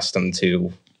more accustomed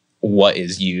to what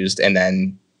is used, and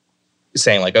then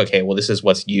saying like, okay, well, this is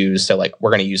what's used, so like we're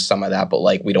going to use some of that, but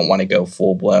like we don't want to go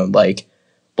full blown like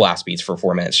blast beats for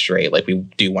 4 minutes straight. Like we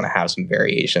do want to have some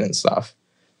variation and stuff.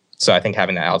 So I think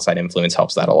having that outside influence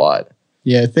helps that a lot.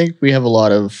 Yeah, I think we have a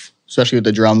lot of, especially with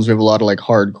the drums, we have a lot of like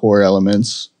hardcore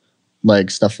elements,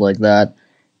 like stuff like that.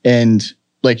 And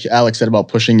like Alex said about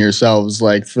pushing yourselves,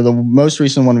 like for the most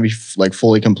recent one we like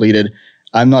fully completed,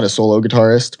 I'm not a solo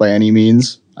guitarist by any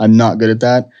means. I'm not good at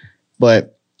that.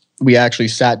 But we actually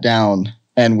sat down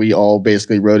and we all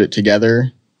basically wrote it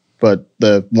together. But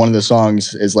one of the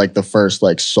songs is like the first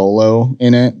like solo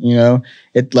in it, you know?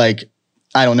 It like,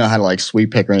 I don't know how to like sweep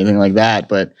pick or anything like that,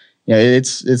 but yeah,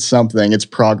 it's something. It's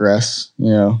progress, you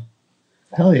know?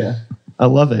 Hell yeah. I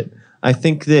love it. I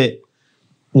think that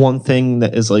one thing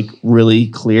that is like really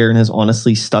clear and has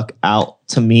honestly stuck out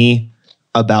to me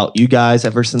about you guys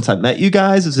ever since I met you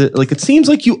guys is that like, it seems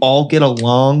like you all get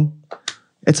along.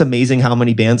 It's amazing how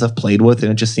many bands I've played with,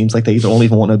 and it just seems like they don't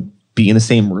even want to be in the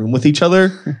same room with each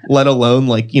other, let alone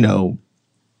like, you know,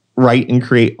 write and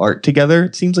create art together,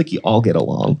 it seems like you all get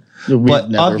along. We've But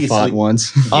never obviously- fought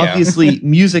once. Obviously,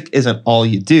 music isn't all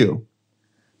you do.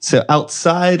 So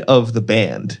outside of the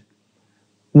band,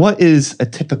 what is a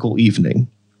typical evening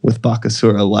with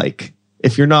Bakasura like?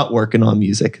 If you're not working on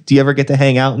music, do you ever get to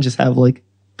hang out and just have like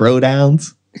bro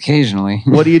downs? Occasionally.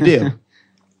 What do you do?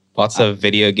 Lots of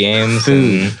video games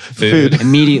Food. and food.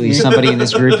 Immediately, somebody in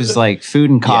this group is like, food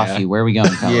and coffee. Yeah. Where are we going,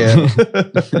 fellas?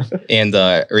 Yeah. And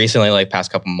recently, like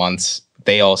past couple months,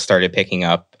 they all started picking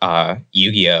up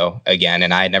Yu-Gi-Oh again,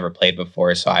 and I had never played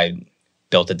before, so I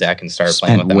built a deck and started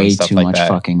playing with Spent them way and stuff too like much that.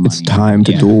 fucking money. It's time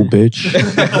to Yeah. duel,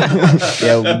 bitch.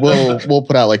 Yeah, we'll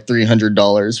put out like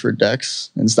 $300 for decks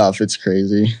and stuff. It's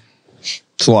crazy.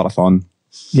 It's a lot of fun.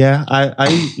 Yeah, I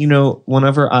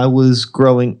whenever I was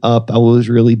growing up, I was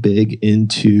really big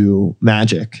into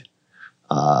Magic.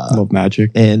 Love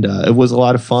Magic. And it was a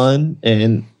lot of fun,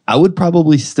 and I would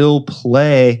probably still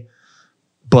play,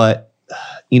 but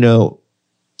you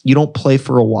don't play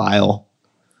for a while,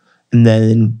 and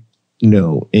then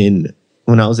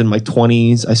when I was in my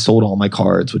 20s, I sold all my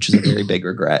cards, which is a very big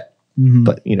regret.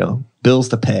 But bills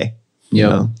to pay. you Yep.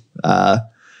 know?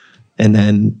 And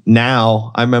then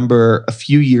now, I remember a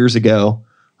few years ago,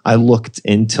 I looked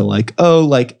into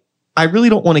I really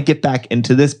don't want to get back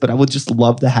into this, but I would just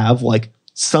love to have like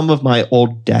some of my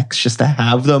old decks just to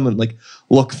have them and like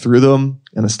look through them.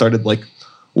 And I started like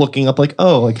looking up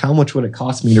how much would it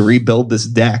cost me to rebuild this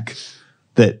deck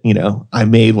that, I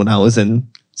made when I was in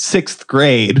 6th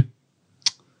grade.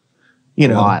 A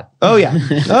lot. Oh yeah.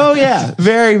 Oh yeah.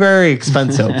 Very, very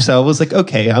expensive. So I was like,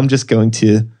 okay, I'll just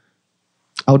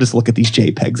look at these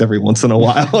JPEGs every once in a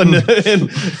while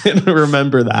and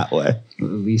remember that way. At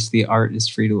least the art is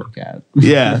free to look at.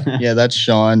 Yeah. Yeah, that's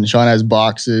Sean. Sean has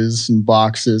boxes and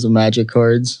boxes of Magic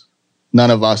cards. None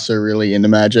of us are really into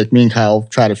Magic. Me and Kyle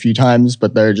tried a few times,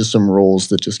 but there are just some rules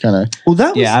that just kind of. Well,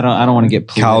 that was. Yeah, I don't want to get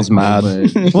Kyle's political,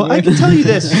 mad. but- Well, I can tell you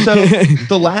this. So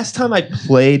the last time I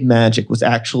played Magic was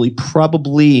actually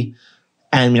probably,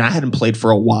 I hadn't played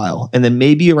for a while. And then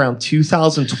maybe around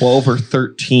 2012 or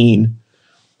 13,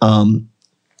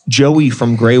 Joey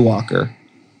from Greywalker,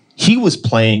 he was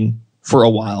playing for a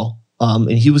while. And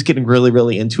he was getting really,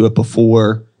 really into it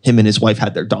before him and his wife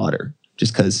had their daughter,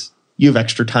 just because you have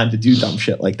extra time to do dumb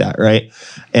shit like that, right?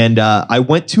 And I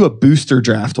went to a booster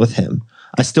draft with him.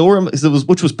 I still remember,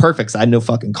 which was perfect, 'cause I had no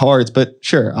fucking cards, but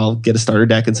sure, I'll get a starter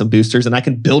deck and some boosters and I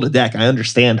can build a deck. I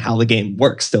understand how the game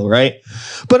works still, right?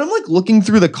 But I'm like looking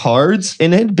through the cards,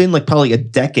 and it had been like probably a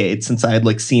decade since I had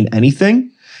like seen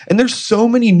anything. And there's so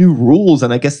many new rules,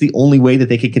 and I guess the only way that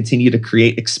they could continue to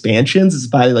create expansions is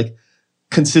by like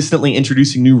consistently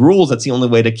introducing new rules. That's the only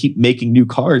way to keep making new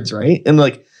cards, right? And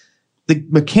like the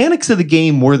mechanics of the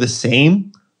game were the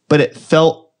same, but it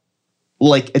felt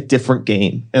like a different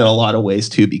game in a lot of ways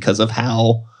too, because of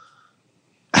how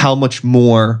much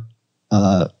more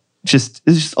it's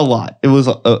just a lot. It was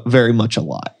very much a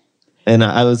lot, and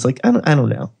I was like, I don't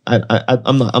know,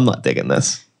 I'm not digging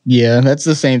this. Yeah, that's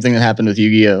the same thing that happened with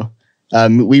Yu-Gi-Oh!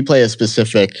 We play a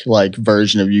specific like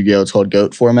version of Yu-Gi-Oh! It's called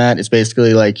GOAT format. It's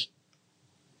basically like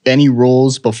any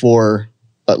rules before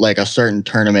like a certain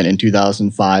tournament in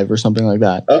 2005 or something like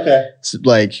that. Okay. So,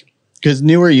 like, because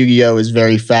newer Yu-Gi-Oh! Is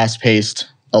very fast-paced,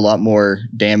 a lot more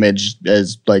damage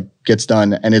as like gets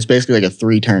done, and it's basically like a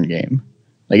 3-turn game.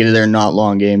 Like they're not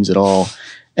long games at all,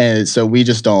 and so we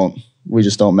just don't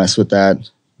mess with that.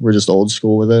 We're just old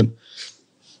school with it.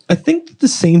 I think the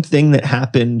same thing that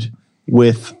happened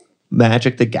with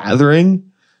Magic the Gathering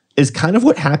is kind of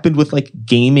what happened with like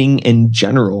gaming in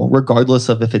general, regardless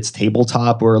of if it's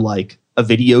tabletop or like a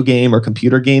video game or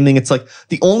computer gaming. It's like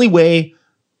the only way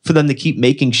for them to keep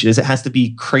making shit is it has to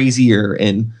be crazier,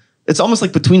 and it's almost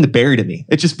like Between the Buried to me.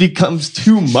 It just becomes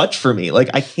too much for me. Like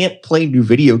I can't play new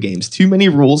video games. Too many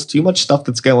rules, too much stuff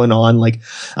that's going on. Like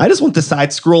I just want the side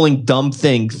scrolling dumb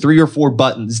thing, 3 or 4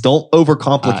 buttons. Don't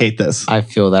overcomplicate this. I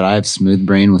feel that I have smooth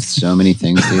brain with so many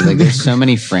things, dude. Like there's so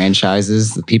many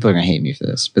franchises that people are gonna hate me for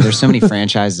this, but there's so many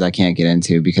franchises I can't get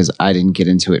into because I didn't get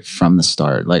into it from the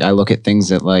start. Like I look at things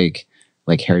that like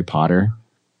Harry Potter,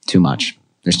 too much.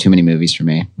 There's too many movies for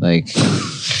me. Like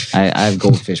I have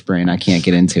goldfish brain. I can't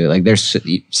get into it. Like there's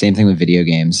same thing with video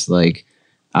games. Like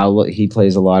he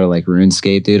plays a lot of like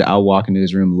RuneScape, dude. I'll walk into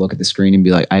his room, look at the screen, and be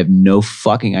like, I have no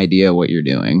fucking idea what you're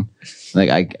doing.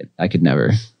 Like I could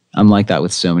never. I'm like that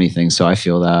with so many things. So I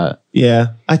feel that. Yeah.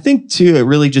 I think too, it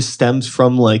really just stems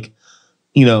from like,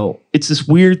 it's this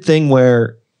weird thing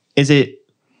where is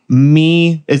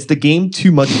the game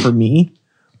too much for me?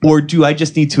 Or do I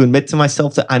just need to admit to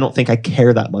myself that I don't think I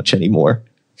care that much anymore?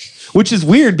 Which is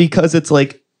weird because it's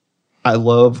like, I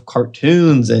love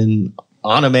cartoons and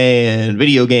anime and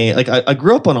video game. Like I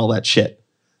grew up on all that shit.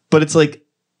 But it's like,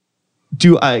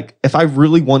 if I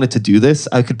really wanted to do this,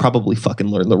 I could probably fucking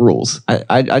learn the rules.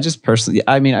 I just personally,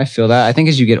 I mean, I feel that. I think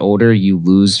as you get older, you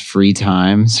lose free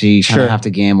time. So you kind of have to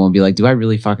gamble and be like, do I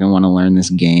really fucking want to learn this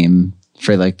game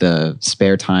for like the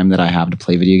spare time that I have to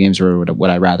play video games? Or would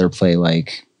I rather play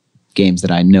like games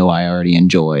that I know I already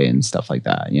enjoy and stuff like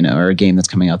that, you know, or a game that's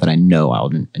coming out that I know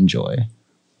I'll enjoy?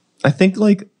 I think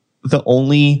like the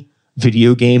only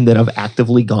video game that I've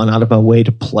actively gone out of my way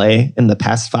to play in the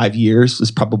past 5 years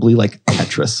is probably like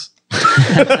Tetris.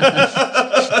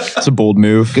 It's a bold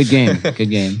move. Good game. Good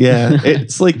game. Yeah.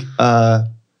 It's like,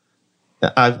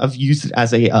 I've used it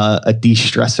as a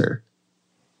de-stressor.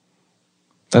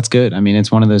 That's good. I mean,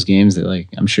 it's one of those games that like,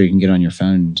 I'm sure you can get on your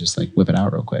phone and just like whip it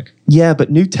out real quick. Yeah.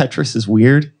 But new Tetris is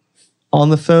weird on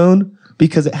the phone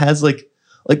because it has like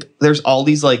there's all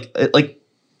these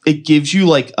it gives you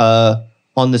like,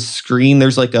 on the screen,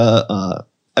 there's like a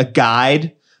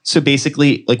guide. So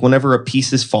basically, like whenever a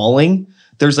piece is falling,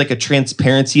 there's like a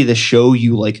transparency to show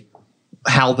you like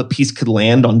how the piece could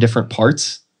land on different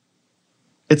parts.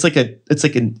 It's like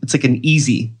an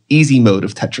easy mode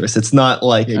of Tetris. It's not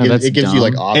like it gives you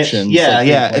like options.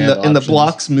 And the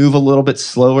blocks move a little bit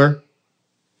slower.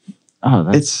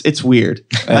 Oh, it's weird.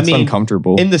 That's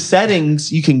uncomfortable. In the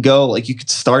settings, you can go like you could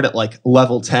start at like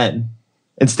level 10.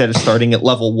 Instead of starting at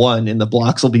level 1, and the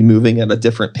blocks will be moving at a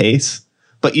different pace,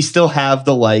 but you still have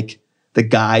the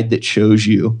guide that shows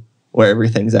you where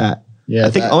everything's at. Yeah,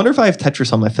 I wonder if I have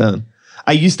Tetris on my phone.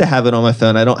 I used to have it on my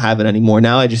phone. I don't have it anymore.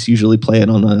 Now I just usually play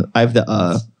it on I have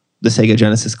the Sega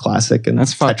Genesis Classic, and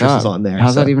that's fucked Tetris up. is on there.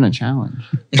 How's that even a challenge?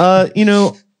 I'm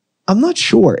not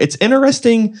sure. It's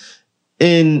interesting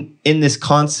in this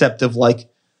concept of like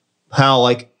how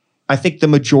like. I think the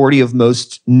majority of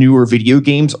most newer video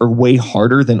games are way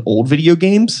harder than old video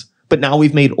games, but now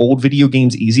we've made old video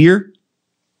games easier.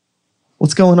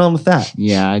 What's going on with that?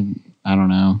 Yeah, I don't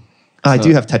know. I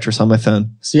do have Tetris on my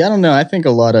phone. See, I don't know. I think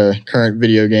a lot of current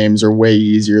video games are way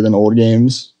easier than old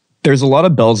games. There's a lot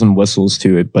of bells and whistles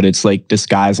to it, but it's like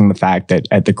disguising the fact that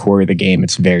at the core of the game,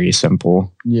 it's very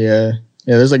simple. Yeah.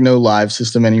 Yeah, there's like no live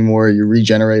system anymore. You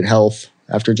regenerate health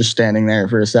after just standing there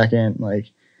for a second.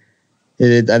 Like,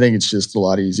 I think it's just a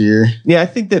lot easier. Yeah, I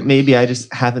think that maybe I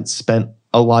just haven't spent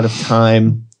a lot of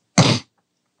time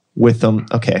with them.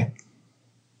 Okay.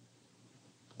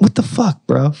 What the fuck,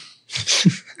 bro?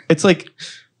 It's like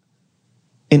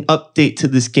an update to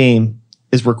this game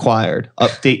is required.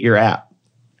 Update your app.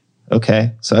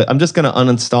 Okay. So I'm just going to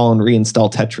uninstall and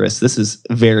reinstall Tetris. This is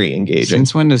very engaging.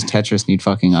 Since when does Tetris need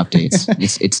fucking updates?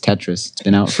 It's Tetris. It's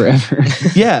been out forever.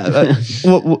 Yeah.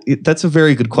 That's a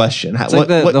very good question. It's like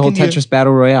the whole Tetris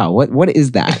Battle Royale. What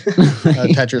is that?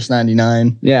 Tetris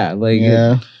 99. Yeah.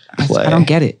 I don't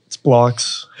get it. It's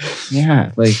blocks.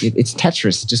 Yeah. Like it's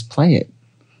Tetris. Just play it.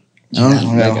 I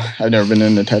don't know. I've never been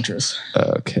into Tetris.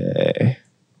 Okay.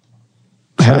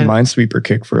 I had a Minesweeper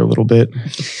kick for a little bit.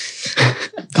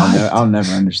 I'll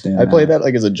never understand. I played that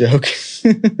like as a joke.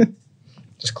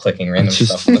 Just clicking random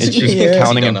stuff. It's just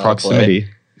counting in proximity.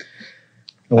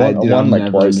 I won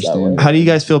like twice that way. How do you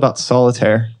guys feel about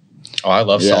Solitaire? Oh, I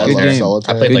love Yeah, I Solitaire. love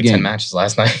Solitaire. I played Good like 10 game. matches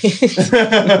last night.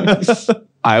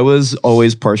 I was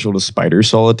always partial to Spider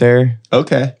Solitaire.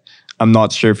 Okay. I'm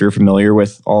not sure if you're familiar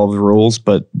with all of the rules,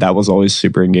 but that was always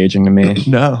super engaging to me.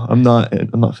 No, I'm not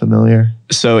familiar.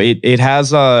 So it has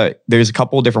there's a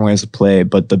couple of different ways to play,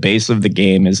 but the base of the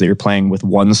game is that you're playing with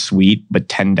one suite, but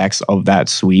 10 decks of that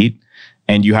suite,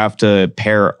 and you have to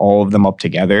pair all of them up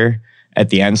together at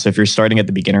the end. So if you're starting at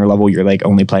the beginner level, you're like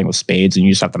only playing with spades and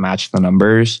you just have to match the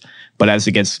numbers. But as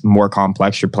it gets more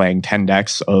complex, you're playing 10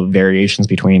 decks of variations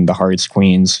between the hearts,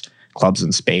 queens, clubs,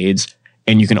 and spades.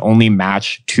 And you can only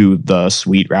match to the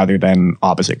suite rather than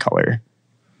opposite color.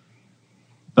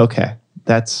 Okay.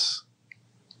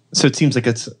 So it seems like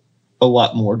it's a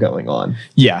lot more going on.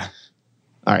 Yeah.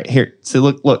 All right, here. So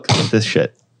look at this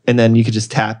shit. And then you could just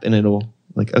tap and it'll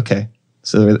like, okay.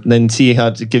 So then see how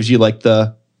it gives you like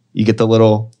you get the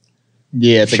little,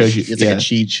 Yeah, it's like Shows you- like yeah. a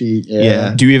cheat sheet.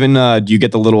 yeah. Do you even do you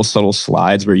get the little subtle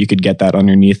slides where you could get that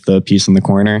underneath the piece in the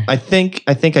corner? I think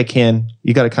I can.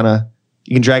 You got to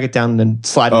you can drag it down and then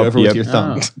slide it Oh, over yep. with your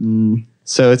thumb. Mm.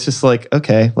 So it's just like,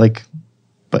 okay, like,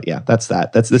 but yeah, that's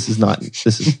that. It's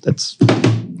Tetris.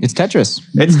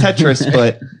 Tetris,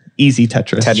 but easy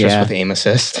Tetris. Tetris Yeah. with aim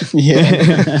assist.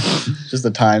 Yeah. Just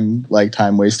a time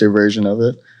waster version of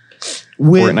it.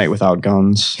 Fortnite without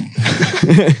guns.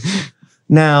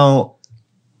 Now,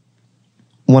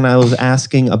 when I was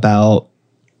asking about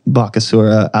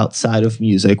Bakasura outside of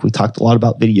music, we talked a lot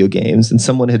about video games, and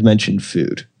someone had mentioned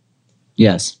food,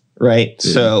 Yes, right?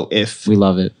 So if we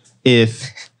love it.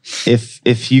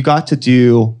 if you got to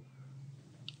do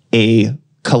a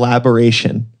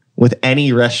collaboration with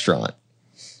any restaurant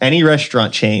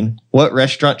chain, what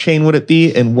restaurant chain would it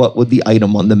be, and what would the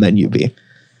item on the menu be?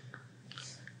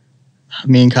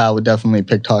 Me and Kyle would definitely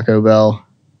pick Taco Bell.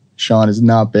 Sean is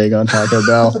not big on Taco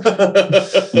Bell.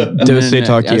 Dose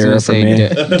Taquiera for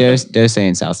me. Dose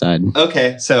and Southside.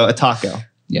 Okay, so a taco.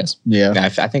 Yes. Yeah. Yeah,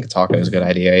 I think a taco is a good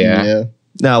idea. Yeah.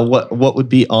 Now, what would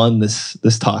be on this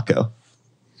taco?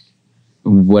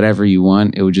 Whatever you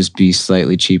want, it would just be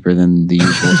slightly cheaper than the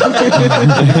usual.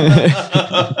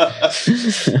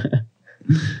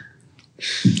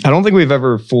 I don't think we've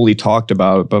ever fully talked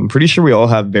about it, but I'm pretty sure we all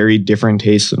have very different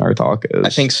tastes in our tacos. I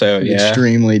think so. Yeah.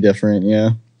 Extremely different.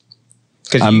 Yeah.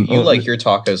 Because you like your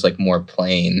tacos like more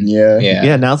plain. Yeah.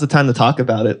 Yeah, now's the time to talk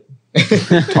about it.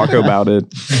 Talk about it.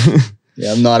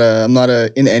 Yeah. I'm not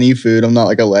a in any food. I'm not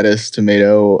like a lettuce,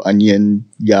 tomato, onion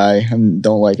guy. I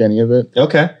don't like any of it.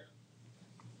 Okay.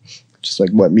 Just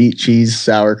like meat, cheese,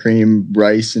 sour cream,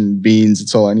 rice, and beans.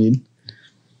 That's all I need.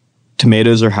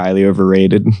 Tomatoes are highly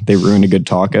overrated. They ruin a good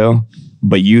taco.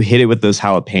 But you hit it with those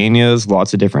jalapenos,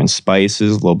 lots of different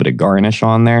spices, a little bit of garnish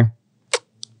on there.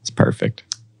 It's perfect.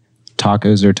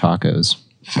 Tacos are tacos.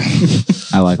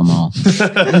 I like them all.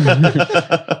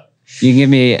 You can give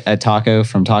me a taco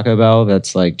from Taco Bell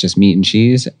that's like just meat and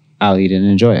cheese. I'll eat it and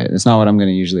enjoy it. It's not what I'm going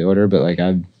to usually order, but like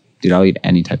I'll eat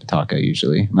any type of taco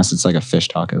usually, unless it's like a fish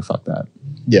taco. Fuck that.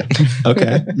 Yeah.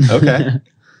 Okay. Okay.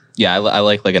 Yeah, I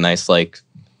like a nice like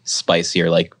spicy or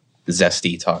like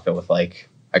zesty taco with like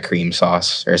a cream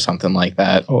sauce or something like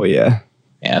that. Oh, yeah.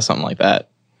 Yeah, something like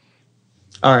that.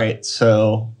 All right.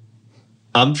 So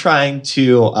I'm trying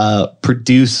to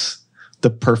produce the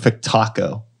perfect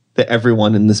taco that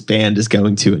everyone in this band is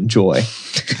going to enjoy.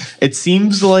 It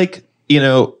seems like,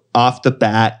 off the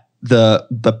bat,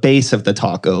 the base of the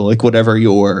taco, like whatever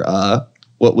your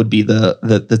what would be the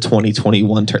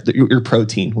 2021 your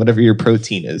protein, whatever your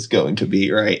protein is going to be,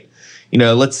 right?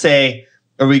 Let's say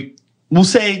we'll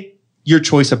say your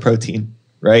choice of protein,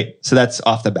 right? So that's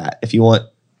off the bat. If you want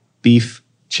beef,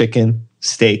 chicken,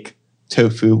 steak,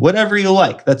 tofu, whatever you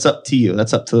like, that's up to you.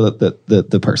 That's up to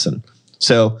the person.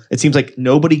 So it seems like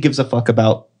nobody gives a fuck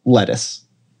about lettuce.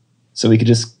 So we could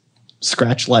just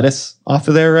scratch lettuce off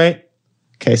of there, right?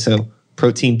 Okay, so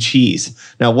protein, cheese.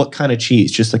 Now, what kind of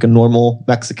cheese? Just like a normal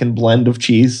Mexican blend of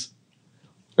cheese?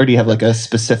 Or do you have like a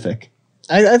specific?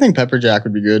 I think pepper jack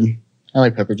would be good. I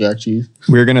like pepper jack cheese.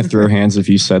 We're going to throw hands if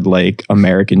you said like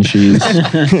American cheese.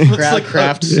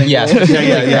 Kraft single.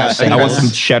 Yeah. I want some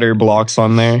cheddar blocks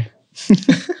on there.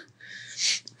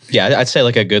 Yeah, I'd say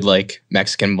like a good like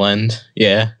Mexican blend.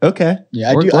 Yeah. Okay.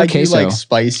 Yeah, Or I do queso. like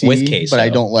spicy, With queso. but I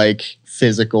don't like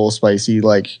physical spicy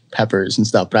like peppers and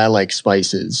stuff. But I like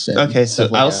spices. And Okay, so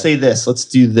stuff like I'll that. say this. Let's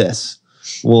do this.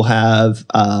 We'll have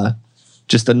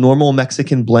just a normal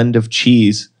Mexican blend of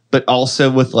cheese, but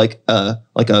also with like a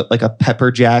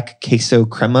pepper jack queso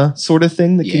crema sort of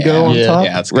thing that can go on Yeah. top.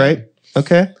 Yeah, that's good. right.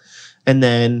 Okay. And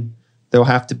then there'll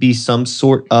have to be some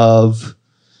sort of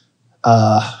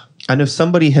I know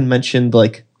somebody had mentioned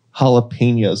like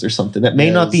jalapenos or something. That may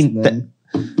not be Yes,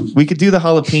 that we could do the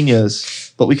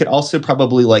jalapenos, but we could also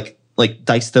probably like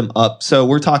dice them up. So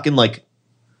we're talking like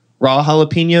raw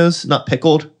jalapenos, not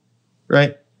pickled,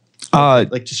 right?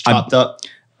 Like just chopped up.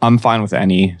 I'm fine with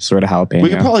any sort of jalapeno. We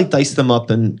could probably dice them up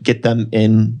and get them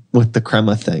in with the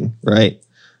crema thing, right?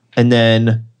 And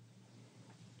then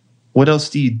what else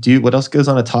do you do? What else goes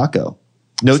on a taco?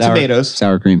 No tomatoes,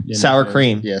 Sour cream. Yeah, sour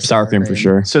cream. Yeah, Sour cream for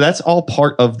sure. So that's all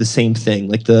part of the same thing.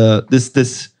 Like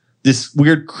this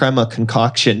weird crema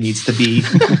concoction needs to be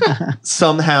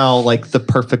somehow like the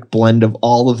perfect blend of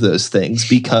all of those things,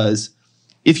 because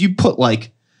if you put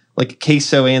like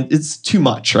queso and it's too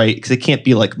much, right? Because it can't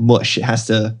be like mush. It has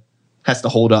to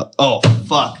hold up. Oh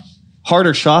fuck. Hard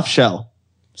or soft shell?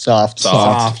 Soft.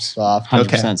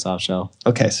 100% soft shell.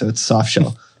 Okay, so it's soft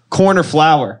shell. Corn or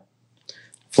flour?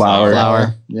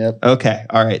 Flour. Yep. Okay,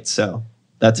 all right. So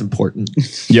that's important.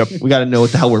 Yep. We got to know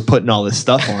what the hell we're putting all this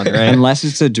stuff on, right? Unless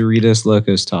it's a Doritos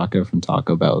Locos taco from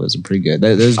Taco Bell. Those are pretty good.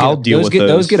 Those I'll get, deal those with get, those.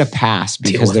 those get a pass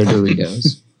because they're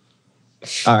Doritos.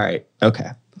 All right. Okay.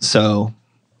 So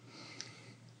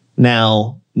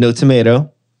now no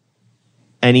tomato.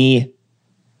 Any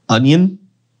onion?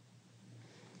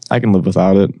 I can live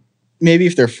without it. Maybe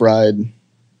if they're fried.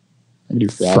 I can do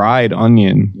fried. Fried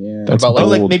onion. Yeah. That's What about, Oh,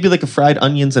 bold. like maybe like a fried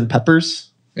onions and peppers?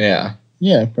 Yeah.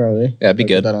 Yeah, probably. Yeah, it'd be Put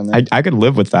good. that on there. I could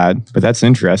live with that, but that's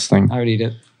interesting. I would eat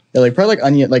it. Yeah, like probably like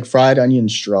onion, like fried onion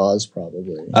straws,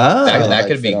 probably. Oh. That like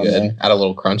could be fit on good. there. Add a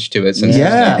little crunch to it since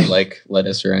Yeah. it's not like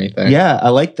lettuce or anything. Yeah, I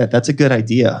like that. That's a good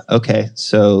idea. Okay.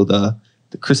 So the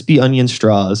the crispy onion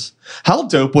straws. How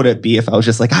dope would it be if I was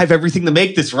just like, I have everything to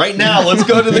make this right now. Let's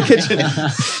go to the kitchen.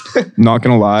 Not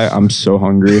gonna lie, I'm so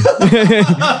hungry.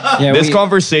 Yeah, This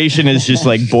conversation is just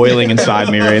like boiling inside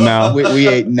me right now. We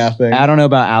ate nothing. I don't know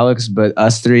about Alex, but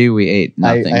us three, we ate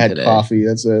I nothing had today. coffee.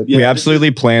 That's it. Yeah, We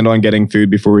absolutely planned on getting food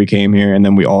before we came here, and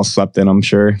then we all slept in, I'm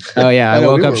sure. Oh yeah, I know,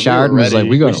 woke we up, were showered, and was ready. like,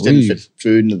 we gotta just didn't leave. fit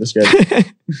food into the schedule.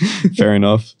 Fair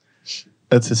enough.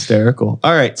 That's hysterical.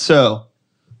 All right, so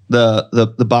the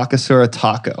Bakasura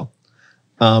taco,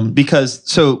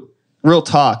 because real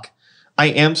talk, I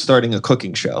am starting a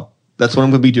cooking show. That's what I'm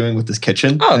going to be doing with this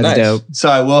kitchen. Oh, That's nice. dope. So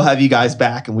I will have you guys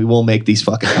back, and we will make these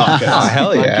fucking tacos. Oh,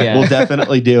 hell Fuck yeah. yeah. We'll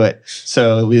definitely do it.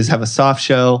 So we just have a soft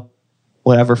show,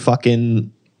 whatever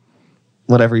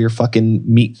your fucking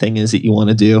meat thing is that you want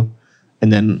to do,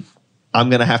 and then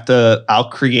I'll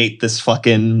create this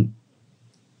fucking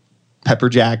pepper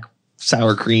jack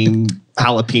sour cream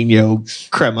jalapeno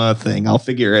crema thing. I'll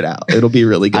figure it out. It'll be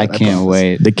really good. I can't promise.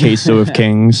 wait. The queso of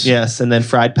kings. Yes, and then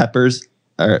fried peppers.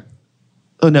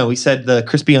 We said the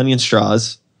crispy onion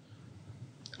straws.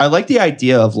 I like the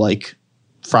idea of like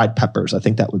fried peppers. I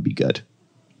think that would be good.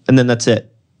 And then that's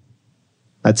it.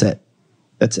 That's it.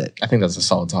 I think that's a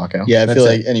solid taco. Yeah, I That's feel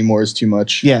it. like any more is too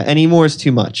much. Yeah, any more is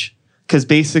too much. Because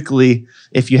basically,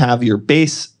 if you have your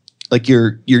base, like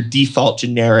your default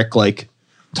generic like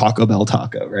Taco Bell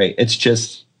taco, right? It's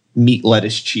just meat,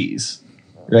 lettuce, cheese,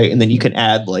 right? And then you can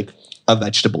add like a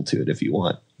vegetable to it if you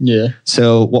want. Yeah.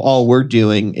 So all we're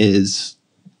doing is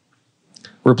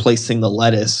replacing the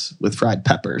lettuce with fried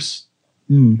peppers.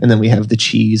 And then we have the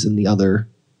cheese and the other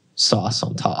sauce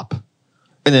on top.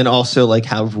 And then also like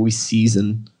however we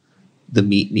season the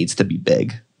meat needs to be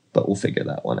big, but we'll figure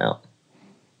that one out.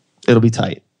 It'll be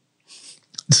tight.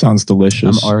 Sounds I'm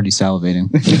delicious. already salivating.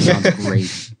 It sounds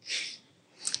great.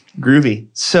 Groovy.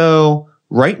 So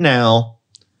right now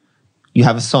you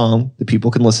have a song that people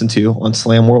can listen to on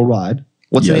Slam Worldwide.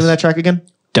 What's the Yes. name of that track again?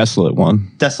 Desolate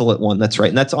one. Desolate One. That's right.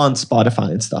 And that's on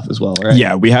Spotify and stuff as well, right?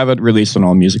 Yeah, we have it released on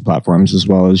all music platforms as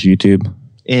well as YouTube.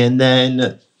 And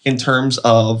then in terms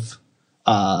of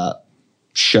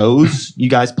shows, you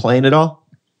guys playing it all?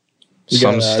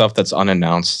 Some got, stuff that's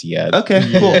unannounced yet. Okay,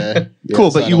 cool. Yeah.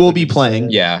 Cool, so but I you don't will think be it's- playing.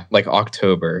 Yeah, like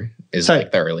October is Tight.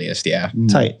 like the earliest. Yeah.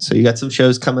 Tight. So you got some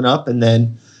shows coming up, and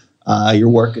then you're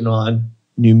working on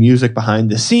new music behind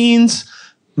the scenes.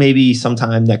 Maybe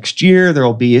sometime next year there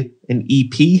will be an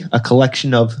EP, a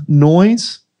collection of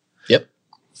noise. Yep.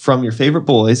 From your favorite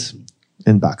boys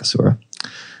in Bakasura.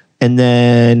 And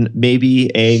then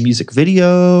maybe a music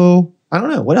video. I don't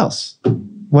know. What else?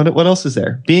 What else is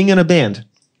there? Being in a band.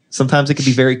 Sometimes it can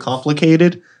be very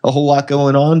complicated, a whole lot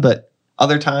going on, but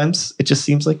other times it just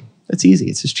seems like it's easy.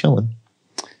 It's just chilling.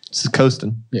 It's just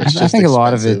coasting. Yeah, it's I just think a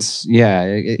lot of expensive.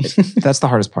 it's that's the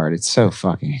hardest part. It's so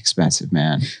fucking expensive,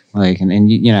 man. Like,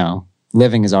 and you know,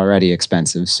 living is already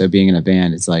expensive. So being in a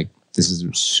band, it's like this is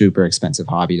a super expensive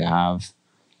hobby to have.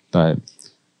 But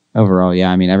overall,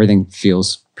 yeah, I mean, everything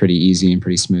feels pretty easy and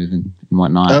pretty smooth and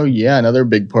whatnot. Oh yeah, another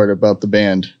big part about the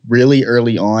band. Really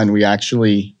early on, we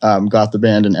actually got the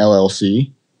band an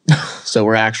LLC. So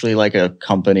we're actually like a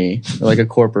company, like a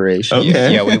corporation.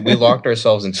 Okay. Yeah, we locked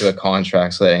ourselves into a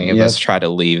contract so that any of Yep. us try to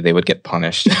leave, they would get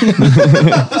punished.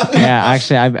 Yeah,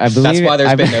 actually, I believe That's why there's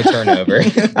I, been no turnover.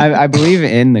 I believe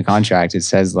in the contract it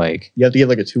says like You have to give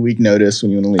like a 2-week notice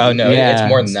when you want to leave. Oh no, Yeah, it's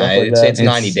more than stuff that. like It's, that. it's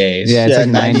 90 days. Yeah, it's Yeah, like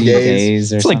 90 90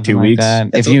 days or It's like something 2 weeks. that.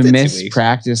 It's If you like 2 miss weeks.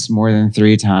 practice more than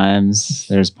 3 times,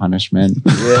 there's punishment.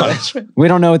 Yeah. Punishment. We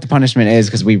don't know what the punishment is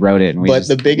because we wrote it and we But just,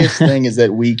 the biggest thing is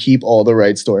that we keep all the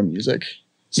rights to our music.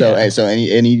 So Yeah. so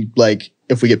any like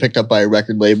if we get picked up by a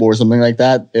record label or something like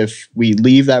that, if we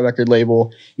leave that record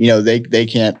label, you know, they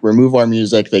can't remove our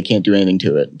music, they can't do anything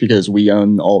to it because we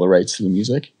own all the rights to the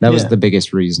music. that was Yeah. the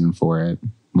biggest reason for it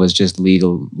was just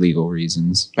legal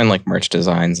reasons. And like merch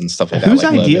designs and stuff like that. Whose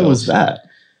like idea logos. was that?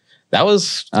 That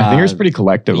was I think it was pretty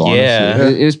collective, honestly. yeah.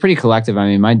 It was pretty collective. I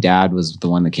mean, my dad was the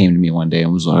one that came to me one day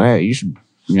and was like, "Hey, you should,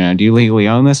 you know, do you legally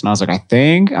own this?" And I was like, "I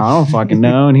think I don't fucking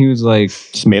know." And he was like,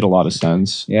 Just made a lot of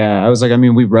sense. "Yeah." I was like, "I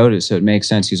mean, we wrote it, so it makes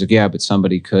sense." He's like, "Yeah, but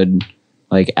somebody could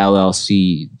like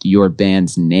LLC your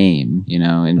band's name, you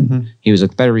know." And Mhm. he was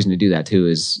like, "The better reason to do that too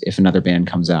is if another band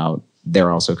comes out,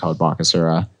 they're also called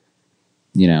Bakasura.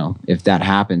 You know, if that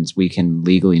happens, we can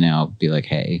legally now be like,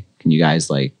 hey, can you guys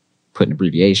like put an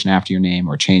abbreviation after your name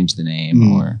or change the name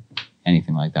Mm. or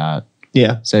anything like that?"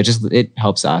 Yeah. So it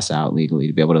helps us out legally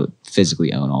to be able to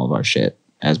physically own all of our shit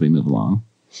as we move along.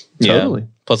 Totally.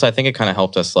 Plus, I think it kind of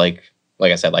helped us, like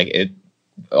I said, like it.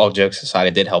 All jokes aside,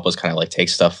 it did help us kind of like take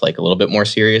stuff like a little bit more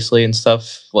seriously and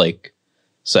stuff. Like,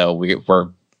 so we're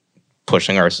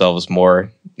pushing ourselves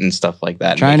more and stuff like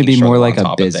that. Trying to making be sure more we're like on a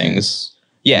top of business. things.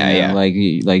 Yeah, You know,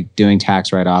 yeah. like doing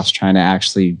tax write-offs, trying to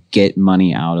actually get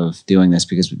money out of doing this,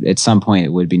 because at some point it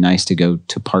would be nice to go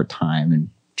to part-time and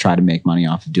try to make money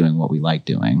off of doing what we like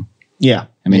doing. Yeah.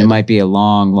 I mean, Yeah. it might be a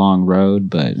long, long road,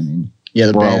 but I mean, Yeah,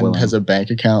 the We're all band willing. has a bank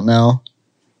account now.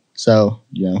 So,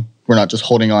 we're not just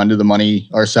holding on to the money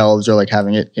ourselves or like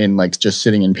having it in like just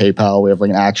sitting in PayPal. We have like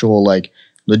an actual like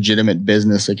legitimate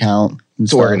business account. And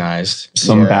It's stuff. organized.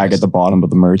 Some Yeah. bag at the bottom of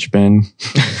the merch bin.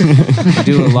 we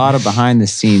do a lot of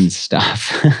behind-the-scenes stuff.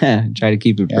 Try to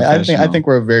keep it Yeah, professional. I think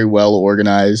we're a very well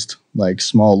organized, like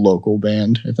small local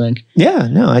band, I think. Yeah,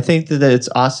 no, I think that it's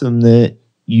awesome that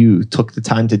you took the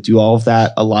time to do all of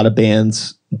that. A lot of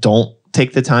bands don't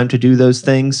take the time to do those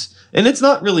things. And it's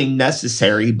not really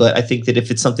necessary, but I think that if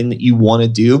it's something that you want to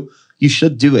do, you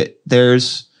should do it.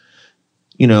 There's,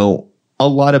 a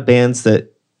lot of bands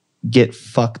that get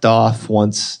fucked off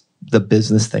once the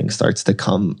business thing starts to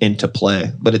come into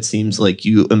play. But it seems like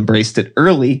you embraced it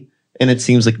early, and it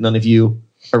seems like none of you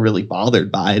are really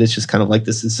bothered by it. It's just kind of like,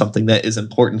 this is something that is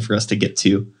important for us to get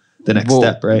to the next Well,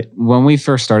 step, right? when we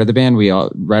first started the band, we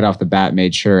all right off the bat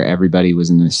made sure everybody was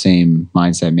in the same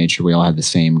mindset, made sure we all had the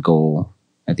same goal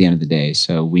at the end of the day.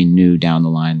 So we knew down the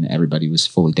line that everybody was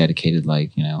fully dedicated,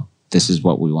 like, this is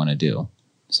what we want to do.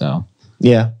 So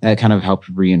Yeah. that kind of helped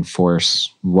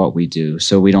reinforce what we do.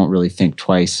 So we don't really think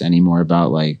twice anymore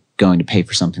about like going to pay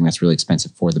for something that's really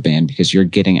expensive for the band, because you're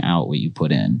getting out what you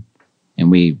put in. And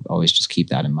we always just keep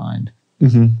that in mind.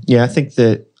 Yeah, I think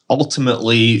that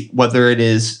ultimately, whether it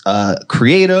is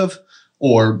creative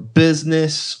or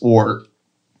business or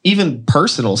even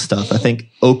personal stuff, I think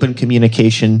open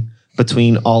communication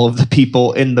between all of the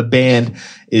people in the band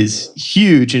is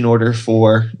huge in order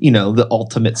for, the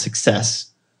ultimate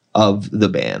success of the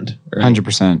band. Right?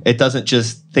 100%. It doesn't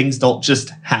things don't just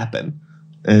happen.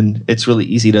 And it's really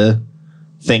easy to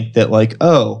think that like,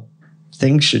 oh,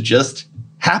 things should just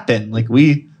happen. Like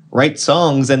we write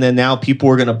songs and then now people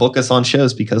are going to book us on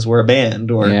shows because we're a band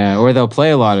or Or they'll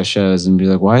play a lot of shows and be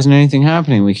like, why isn't anything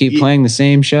happening? We keep playing the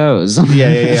same shows.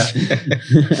 yeah.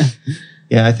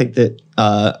 Yeah, I think that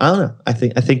I don't know. I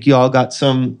think you all got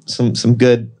some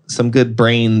good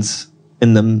brains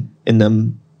in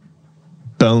them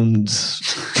bones,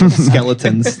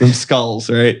 skeletons, them skulls,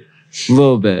 right? A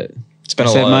little bit. It's been a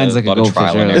Except lot, mine's like a lot of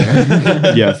goldfish trial and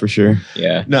error. Yeah, for sure.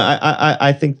 Yeah. No,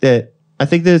 I think that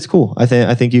it's cool. I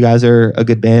think you guys are a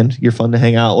good band. You're fun to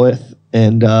hang out with,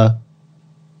 and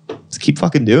just keep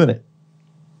fucking doing it.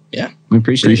 We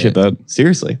appreciate That.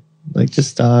 Seriously, like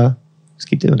just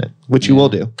keep doing it, which you will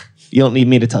do. You don't need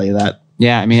me to tell you that.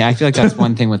 Yeah, I mean, I feel like that's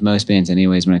one thing with most bands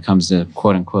anyways, when it comes to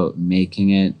quote unquote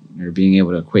making it or being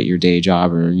able to quit your day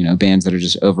job, or, bands that are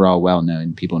just overall well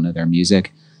known, people know their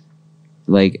music.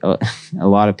 Like a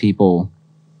lot of people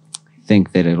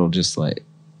think that it'll just like,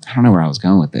 I don't know where I was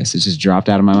going with this. It just dropped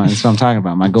out of my mind. That's what I'm talking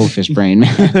about. My goldfish brain,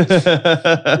 man.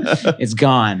 It's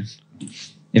gone.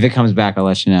 If it comes back, I'll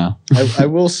let you know. I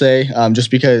will say,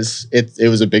 just because it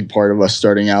was a big part of us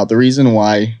starting out, the reason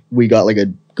why we got like a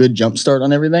good jump start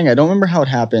on everything, I don't remember how it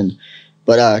happened,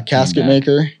 but Casket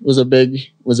Maker was a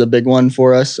big one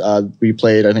for us. We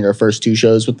played, I think, our first 2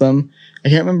 shows with them. I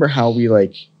can't remember how we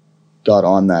like got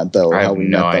on that though. Or I how have we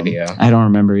no met them. idea. I don't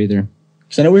remember either.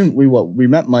 Because I know we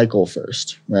met Michael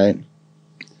first, right?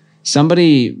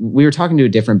 We were talking to a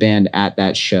different band at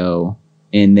that show,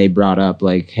 and they brought up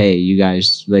like, hey, you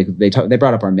guys, like they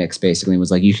brought up our mix basically and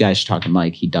was like, you guys should talk to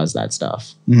Mike. He does that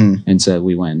stuff. Mm-hmm. And so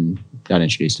we went and got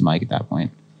introduced to Mike at that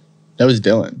point. That was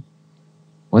Dylan.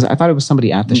 I thought it was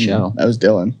somebody at the show. That was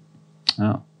Dylan.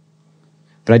 Oh.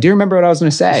 But I do remember what I was going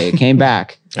to say. It came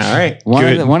back. All right.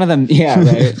 One of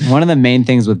the main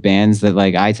things with bands that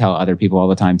like I tell other people all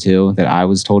the time too, that I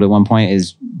was told at one point,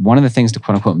 is one of the things to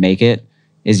quote unquote make it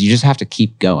is you just have to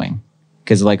keep going.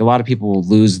 Because like a lot of people will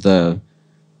lose the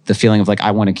feeling of like,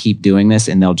 I want to keep doing this,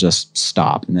 and they'll just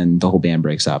stop, and then the whole band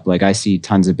breaks up. Like I see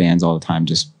tons of bands all the time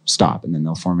just stop, and then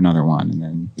they'll form another one, and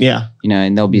then Yeah.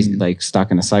 and they'll be like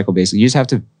stuck in a cycle basically. You just have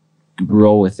to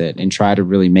roll with it and try to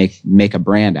really make a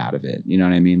brand out of it. You know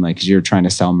what I mean? Like, 'cause you're trying to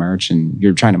sell merch and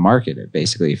you're trying to market it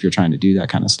basically if you're trying to do that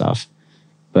kind of stuff.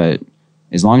 But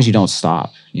as long as you don't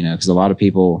stop, because a lot of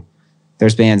people,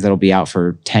 there's bands that'll be out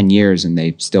for 10 years and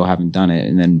they still haven't done it.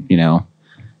 And then,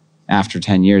 after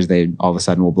 10 years, they all of a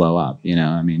sudden will blow up.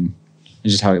 I mean,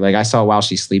 it's just how, like, I saw While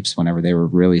She Sleeps whenever they were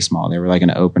really small. They were like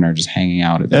an opener just hanging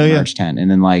out at the merch tent.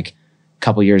 And then like a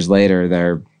couple years later,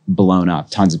 they're blown up.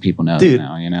 Tons of people know them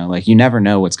now, like you never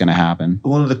know what's going to happen.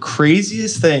 One of the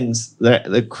craziest things,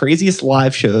 the craziest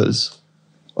live shows,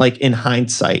 like in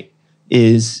hindsight,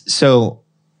 is so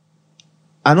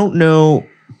I don't know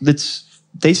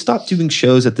they stopped doing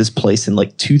shows at this place in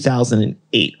like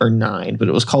 2008 or 9, but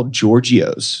it was called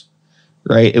Giorgio's,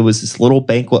 right? It was this little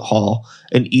banquet hall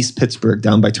in East Pittsburgh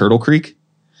down by Turtle Creek.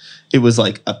 It was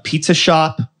like a pizza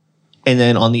shop, and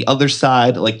then on the other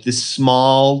side, like this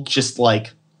small, just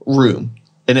like room.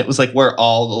 And it was like where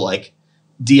all the like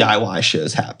DIY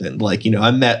shows happened. Like, you know,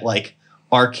 I met like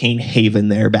Arcane Haven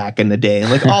there back in the day and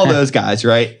like all those guys,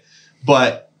 right?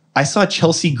 But I saw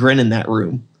Chelsea Grin in that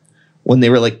room when they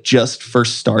were like just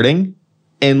first starting.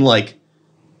 And like,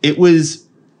 it was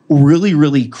really,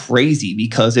 really crazy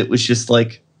because it was just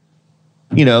like,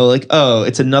 you know, like, oh,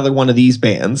 it's another one of these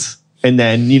bands. And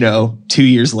then, you know, 2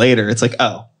 years later, it's like,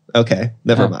 oh, okay,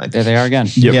 never mind. There they are again.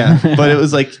 Yeah, but it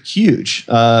was like huge.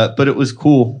 But it was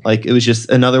cool. Like, it was just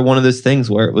another one of those things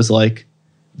where it was like,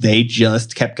 they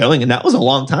just kept going. And that was a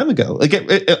long time ago. Like,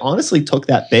 it honestly took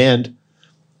that band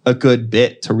a good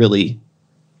bit to really,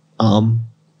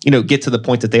 you know, get to the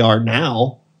point that they are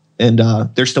now, and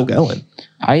they're still going.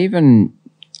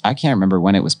 I can't remember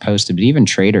when it was posted, but even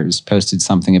Traders posted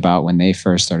something about when they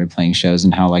first started playing shows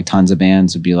and how like tons of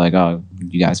bands would be like, oh,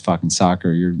 you guys fucking suck,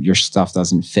 or your stuff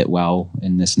doesn't fit well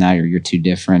in this and that, or you're too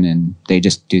different. And they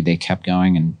kept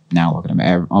going. And now look at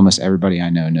them. Almost everybody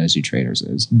I know knows who Traders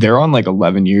is. They're on like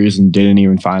 11 years and didn't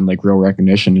even find like real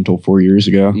recognition until 4 years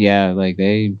ago. Yeah, like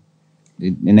they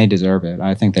deserve it.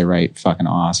 I think they write fucking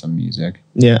awesome music.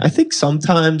 Yeah, I think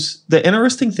sometimes the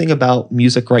interesting thing about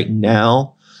music right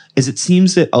now is it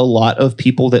seems that a lot of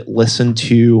people that listen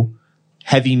to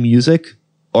heavy music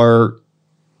are,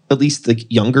 at least like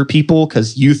younger people,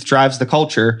 because youth drives the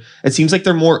culture. It seems like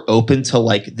they're more open to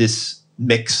like this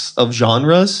mix of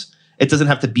genres. It doesn't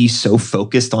have to be so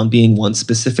focused on being one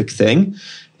specific thing.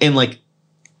 And like,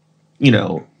 you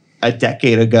know, a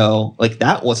decade ago, like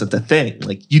that wasn't the thing.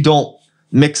 Like, you don't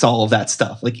mix all of that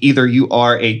stuff. Like, either you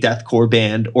are a deathcore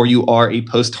band or you are a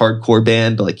post-hardcore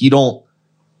band. Like, you don't,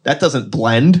 that doesn't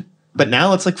blend. But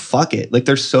now it's like, fuck it. Like,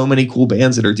 there's so many cool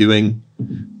bands that are doing,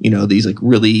 you know, these like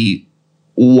really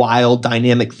wild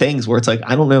dynamic things where it's like,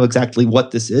 I don't know exactly what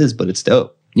this is, but it's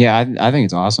dope. Yeah, I think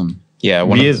it's awesome. Yeah,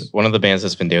 one of the bands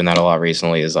that's been doing that a lot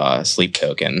recently is Sleep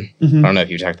Token. Mm-hmm. I don't know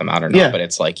if you checked them out or not, but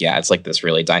it's like, it's like this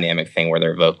really dynamic thing where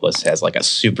their vocalist has like a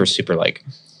super, super like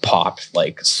pop,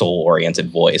 like soul oriented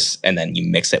voice, and then you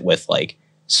mix it with like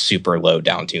super low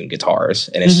down tuned guitars,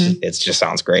 and it just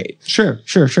sounds great. Sure.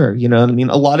 You know what I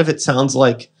mean? A lot of it sounds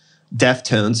like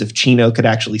Deftones if Chino could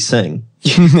actually sing,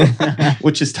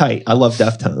 which is tight. I love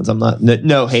Deftones. I'm not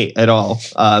no hate at all.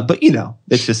 But you know,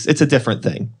 it's a different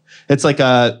thing. It's like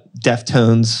a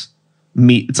Deftones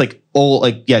it's like old,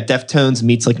 like, yeah, Deftones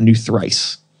meets like New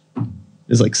Thrice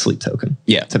is like Sleep Token.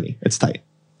 Yeah. To me, it's tight.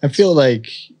 I feel like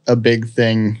a big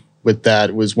thing with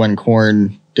that was when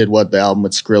Korn did the album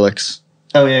with Skrillex.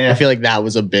 Oh yeah. I feel like that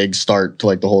was a big start to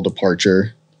like the whole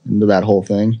departure into that whole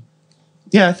thing.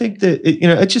 Yeah, I think that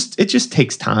it just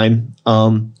takes time.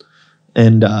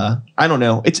 And I don't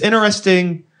know. It's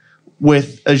interesting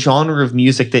with a genre of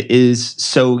music that is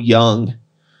so young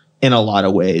in a lot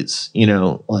of ways, you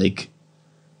know, like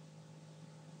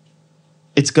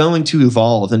it's going to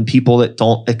evolve, and people that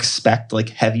don't expect like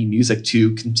heavy music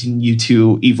to continue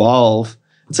to evolve,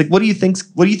 it's like, what do you think's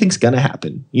going to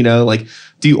happen? You know, like,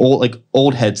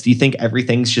 old heads, do you think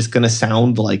everything's just going to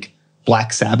sound like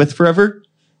Black Sabbath forever?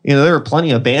 You know, there are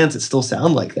plenty of bands that still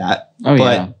sound like that. Oh,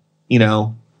 but, yeah. you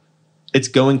know, it's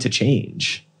going to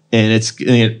change. And it's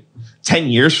 10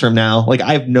 years from now, like,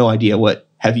 I have no idea what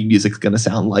heavy music's going to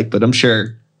sound like, but I'm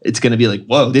sure it's going to be like,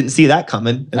 whoa, didn't see that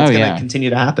coming. And it's going to continue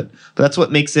to happen. But that's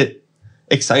what makes it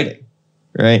exciting,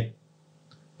 right?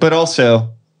 But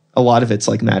also, a lot of it's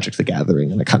like Magic the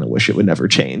Gathering, and I kind of wish it would never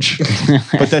change.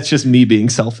 But that's just me being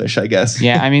selfish, I guess.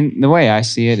 Yeah, I mean, the way I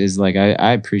see it is like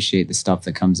I appreciate the stuff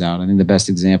that comes out. I think the best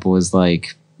example is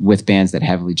like with bands that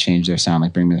heavily change their sound,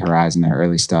 like Bring Me the Horizon, their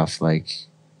early stuff. Like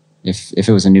if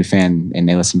it was a new fan and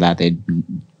they listened to that,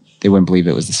 they wouldn't believe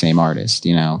it was the same artist,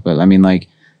 you know. But I mean, like,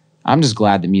 I'm just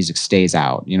glad the music stays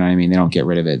out. You know what I mean? They don't get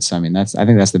rid of it. So I mean, I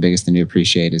think that's the biggest thing to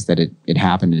appreciate, is that it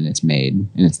happened and it's made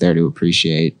and it's there to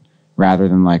appreciate, rather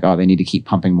than like, oh, they need to keep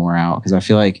pumping more out. Because I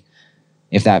feel like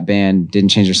if that band didn't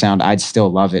change their sound, I'd still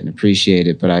love it and appreciate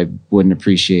it, but I wouldn't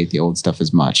appreciate the old stuff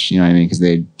as much. You know what I mean? Because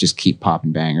they just keep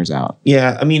popping bangers out.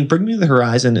 Yeah, I mean, Bring Me the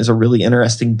Horizon is a really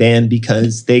interesting band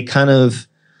because they kind of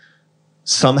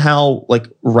somehow like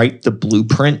write the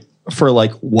blueprint for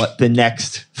like what the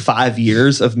next 5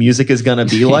 years of music is going to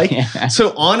be like. Yeah.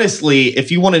 So honestly,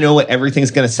 if you want to know what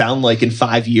everything's going to sound like in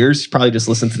 5 years, probably just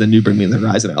listen to the new Bring Me the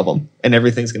Horizon album, and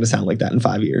everything's going to sound like that in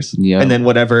 5 years. Yep. And then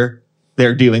whatever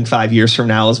they're doing 5 years from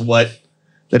now is what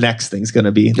the next thing's going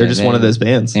to be. They're just one of those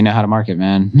bands. They know how to market,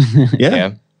 man. Yeah.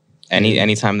 Yeah.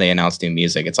 Anytime they announce new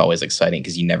music, it's always exciting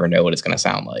because you never know what it's going to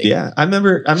sound like. Yeah, I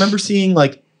remember seeing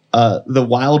like the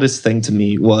wildest thing to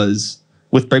me was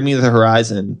with Bring Me the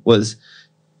Horizon was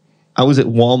I was at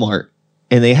Walmart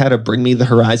and they had a Bring Me the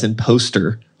Horizon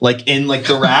poster like in like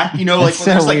the rack, you know, like, That's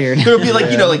when there's, so like weird. there would be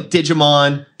like, you know, like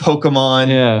Digimon, Pokemon,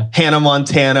 Yeah. Hannah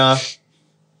Montana,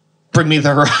 Bring Me the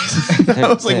Horizon. I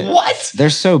was like, what? They're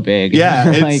so big.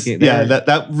 Yeah, Like, they're-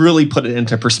 that really put it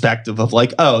into perspective of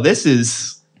like, oh, this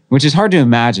is which is hard to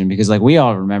imagine because like we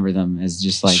all remember them as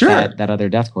just like Sure. that other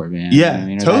deathcore band. Yeah, you know what I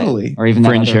mean? totally. Or even that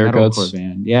Fringe other haircuts. metalcore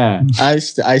band. Yeah.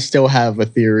 I still have a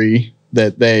theory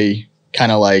that they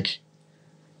kind of like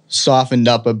softened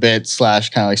up a bit / kind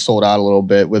of like sold out a little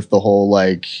bit with the whole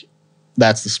like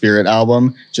That's the Spirit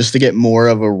album just to get more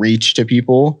of a reach to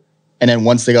people. And then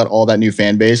once they got all that new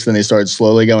fan base, then they started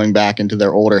slowly going back into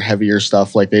their older, heavier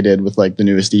stuff like they did with like the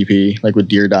newest EP, like with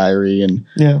Dear Diary and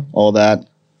yeah. all that.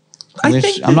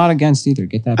 Which I'm not against either.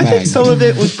 Get that I back. think some of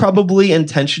it was probably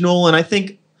intentional, and I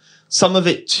think some of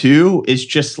it too is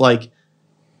just like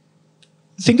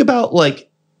think about like,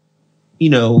 you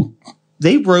know,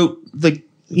 they wrote the,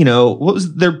 you know, what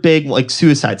was their big like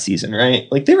Suicide Season, right?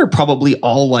 Like they were probably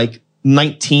all like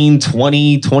 19,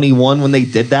 20, 21 when they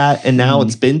did that, and now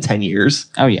it's been 10 years.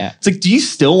 Oh yeah. It's like, do you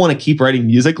still want to keep writing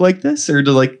music like this, or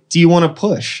do you want to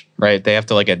push? Right. They have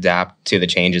to like adapt to the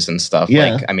changes and stuff.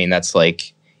 Yeah. Like, I mean, that's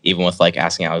like, even with like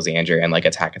Asking Alexandria and like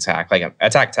Attack, like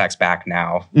Attack Attack's back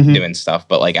now Mhm. doing stuff,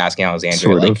 but like Asking Alexandria,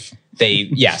 Sort like of.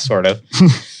 yeah, sort of.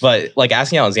 But like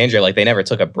Asking Alexandria, like they never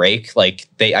took a break. Like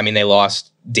they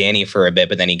lost Danny for a bit,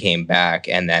 but then he came back,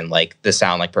 and then like the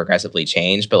sound like progressively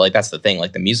changed. But like that's the thing,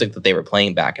 like the music that they were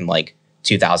playing back in like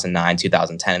 2009,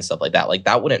 2010 and stuff like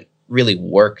that wouldn't really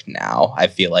work now. I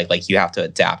feel like you have to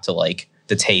adapt to like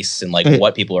the tastes and like Right.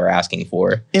 what people are asking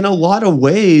for. In a lot of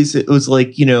ways, it was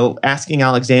like, you know, Asking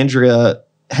Alexandria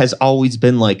has always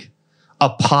been like a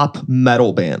pop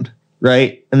metal band,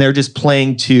 right? And they're just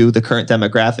playing to the current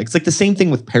demographics. Like the same thing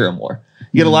with Paramore.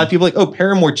 You get a lot of people like, oh,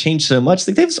 Paramore changed so much.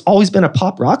 Like they've always been a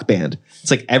pop rock band.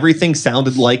 It's like everything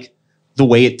sounded like the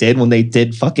way it did when they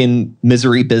did fucking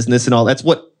Misery Business and all. That's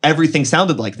what everything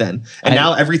sounded like then. And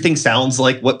now everything sounds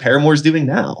like what Paramore's doing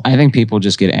now. I think people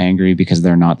just get angry because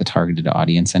they're not the targeted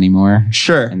audience anymore.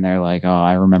 Sure. And they're like, oh,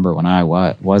 I remember when I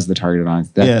was the targeted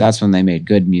audience. Yeah. That's when they made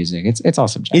good music. It's all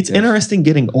subjective. It's interesting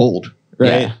getting old,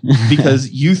 right? Yeah. Because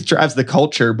youth drives the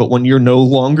culture, but when you're no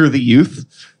longer the youth,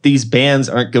 these bands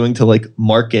aren't going to like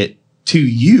market to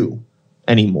you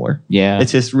anymore. Yeah.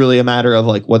 It's just really a matter of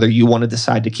like whether you want to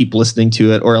decide to keep listening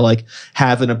to it or like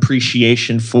have an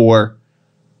appreciation for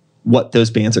what those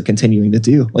bands are continuing to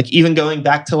do. Like even going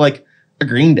back to like a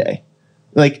Green Day.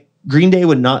 Like Green Day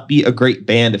would not be a great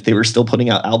band if they were still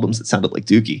putting out albums that sounded like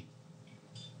Dookie.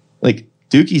 Like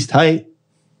Dookie's tight.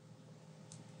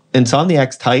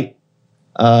 Insomniac's tight.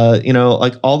 You know,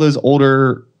 like all those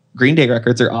older Green Day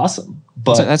records are awesome.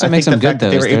 But That's what I makes think them the fact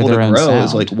good, that they though, were is they're able to their own grow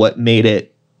is sound. like what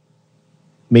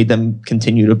made them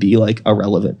continue to be like a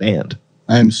relevant band.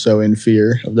 I'm so in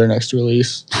fear of their next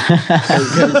release.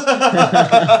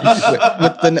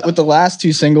 with the last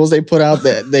two singles they put out,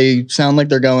 they sound like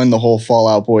they're going the whole Fall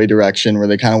Out Boy direction, where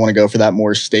they kind of want to go for that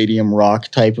more stadium rock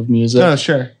type of music, Oh,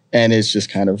 sure. and it's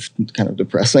just kind of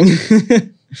depressing.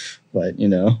 But you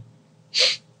know,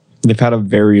 They've had a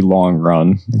very long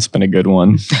run. It's been a good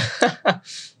one.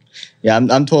 yeah,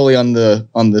 I'm totally on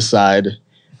the side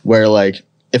where like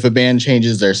if a band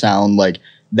changes their sound like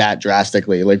that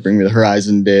drastically, like Bring Me the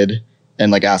Horizon did,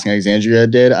 and like Asking Alexandria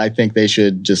did, I think they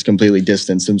should just completely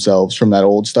distance themselves from that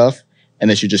old stuff, and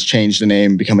they should just change the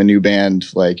name, become a new band.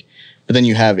 Like, but then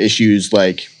you have issues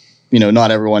like, you know,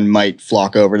 not everyone might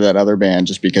flock over to that other band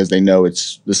just because they know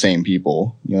it's the same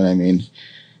people. You know what I mean?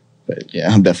 But yeah,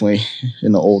 I'm definitely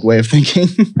in the old way of thinking.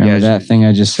 Remember that thing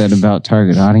I just said about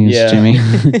target audience, Yeah. Jimmy?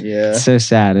 Yeah. It's so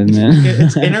sad, isn't it?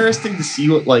 It's interesting to see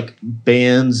what like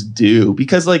bands do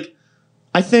because like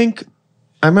I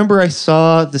remember I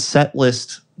saw the set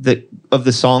list of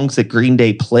the songs that Green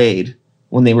Day played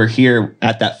when they were here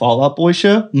at that Fall Out Boy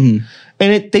show, Mhm.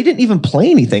 and they didn't even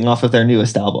play anything off of their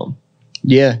newest album.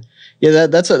 Yeah.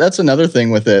 That's another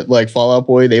thing with it. Like Fall Out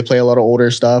Boy, they play a lot of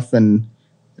older stuff, and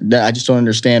I just don't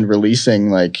understand releasing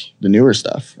like the newer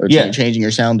stuff or Yeah. changing your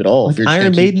sound at all. Like if you're just Iron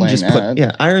gonna keep Maiden playing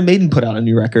that. Iron Maiden put out a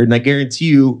new record, and I guarantee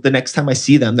you, the next time I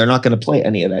see them, they're not going to play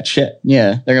any of that shit.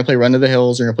 Yeah, they're gonna play Run to the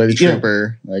Hills. They're gonna play the Yeah.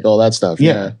 Trooper, like all that stuff.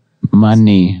 Yeah. Yeah,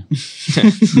 Money.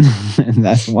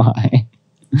 That's why.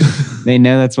 They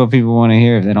know that's what people want to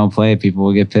hear. If they don't play it, people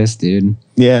will get pissed, dude.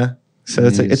 Yeah. So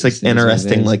it's Yeah, like it's like just- it is what it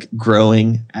interesting, is. like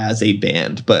growing as a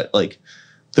band, but like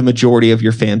the majority of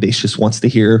your fan base just wants to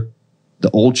hear the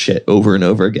old shit over and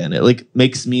over again. It like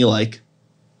makes me like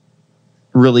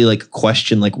really like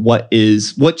question like what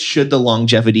should the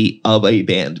longevity of a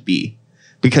band be?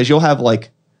 Because you'll have like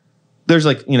there's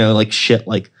like, you know, like shit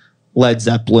like Led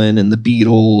Zeppelin and the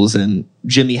Beatles and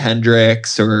Jimi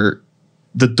Hendrix or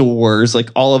the Doors, like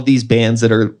all of these bands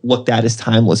that are looked at as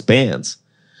timeless bands.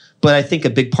 But I think a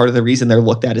big part of the reason they're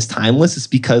looked at as timeless is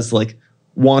because like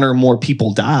one or more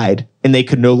people died and they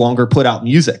could no longer put out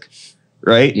music,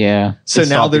 right? Yeah. So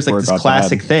now there's like this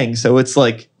classic thing. So it's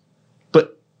like,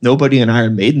 but nobody in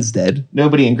Iron Maiden's dead.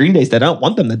 Nobody in Green Day's dead. I don't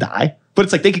want them to die. But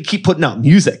it's like they could keep putting out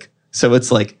music. So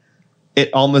it's like, it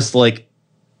almost like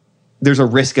there's a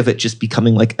risk of it just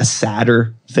becoming like a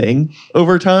sadder thing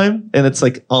over time. And it's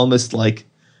like almost like,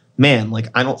 man, like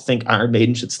I don't think Iron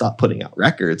Maiden should stop putting out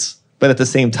records. But at the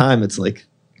same time, it's like,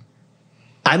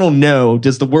 I don't know.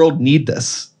 Does the world need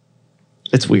this?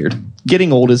 It's weird.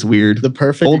 Getting old is weird. The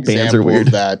perfect old bands are example weird.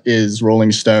 of that is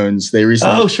Rolling Stones. They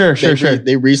recently, sure.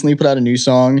 They recently put out a new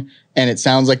song, and it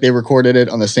sounds like they recorded it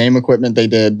on the same equipment they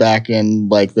did back in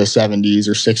like the 70s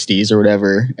or 60s or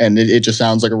whatever. And it just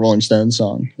sounds like a Rolling Stones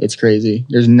song. It's crazy.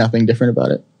 There's nothing different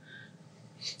about it.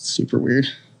 It's super weird.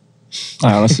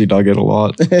 I honestly dug it a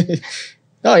lot.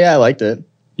 Oh yeah, I liked it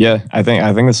Yeah, I think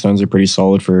the Stones are pretty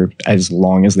solid for as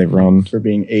long as they've run. for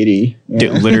being 80. you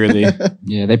know? Literally,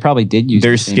 Yeah, they probably did use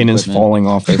their the same skin is equipment. falling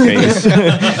off their face.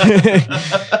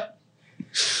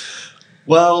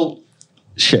 Well,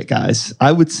 shit, guys.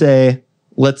 I would say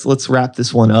let's wrap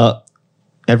this one up.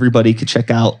 Everybody could check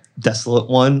out Desolate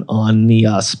One on the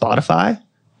Spotify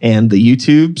and the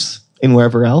YouTubes and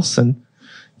wherever else, and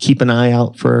keep an eye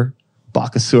out for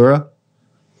Bakasura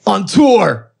on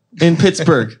tour in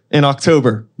Pittsburgh in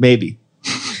October, maybe.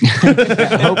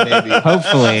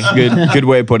 Hopefully. Good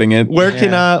way of putting it. Where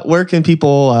can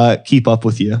people keep up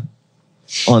with you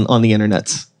on the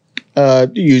internets?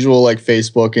 The usual like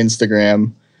Facebook,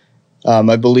 Instagram.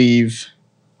 I believe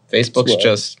Facebook's What?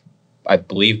 just, I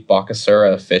believe,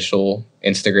 Bakasura official.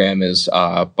 Instagram is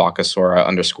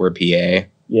Bakasura_PA.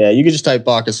 yeah, you could just type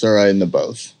Bakasura into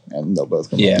both, and they'll both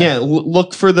come up. Yeah. Yeah,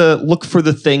 look for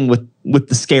the thing with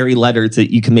the scary letters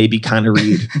that you can maybe kind of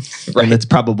read, Right. and it's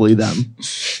probably them,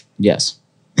 Yes.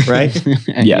 right?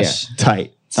 Yes.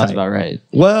 Tight. Sounds Tight. about right.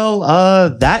 Well,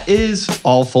 that is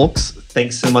all, folks.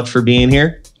 Thanks so much for being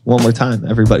here. One more time,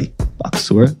 everybody.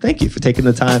 Bakasura, thank you for taking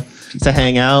the time to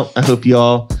hang out. I hope you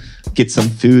all get some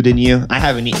food in you. I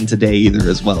haven't eaten today either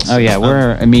as well. Oh yeah,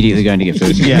 we're immediately going to get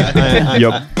food. Yeah,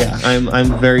 Yep.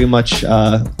 I'm very much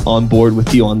on board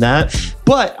with you on that.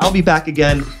 But I'll be back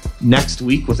again next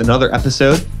week with another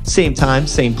episode. Same time,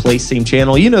 same place, same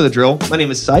channel. You know the drill. My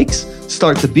name is Sykes.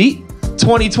 Start the beat.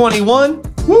 2021.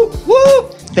 Woo woo.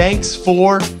 Thanks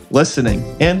for listening.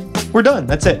 And we're done.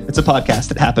 That's it. It's a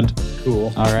podcast. It happened.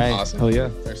 Cool. All right. Awesome. Hell yeah.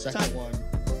 Our second one.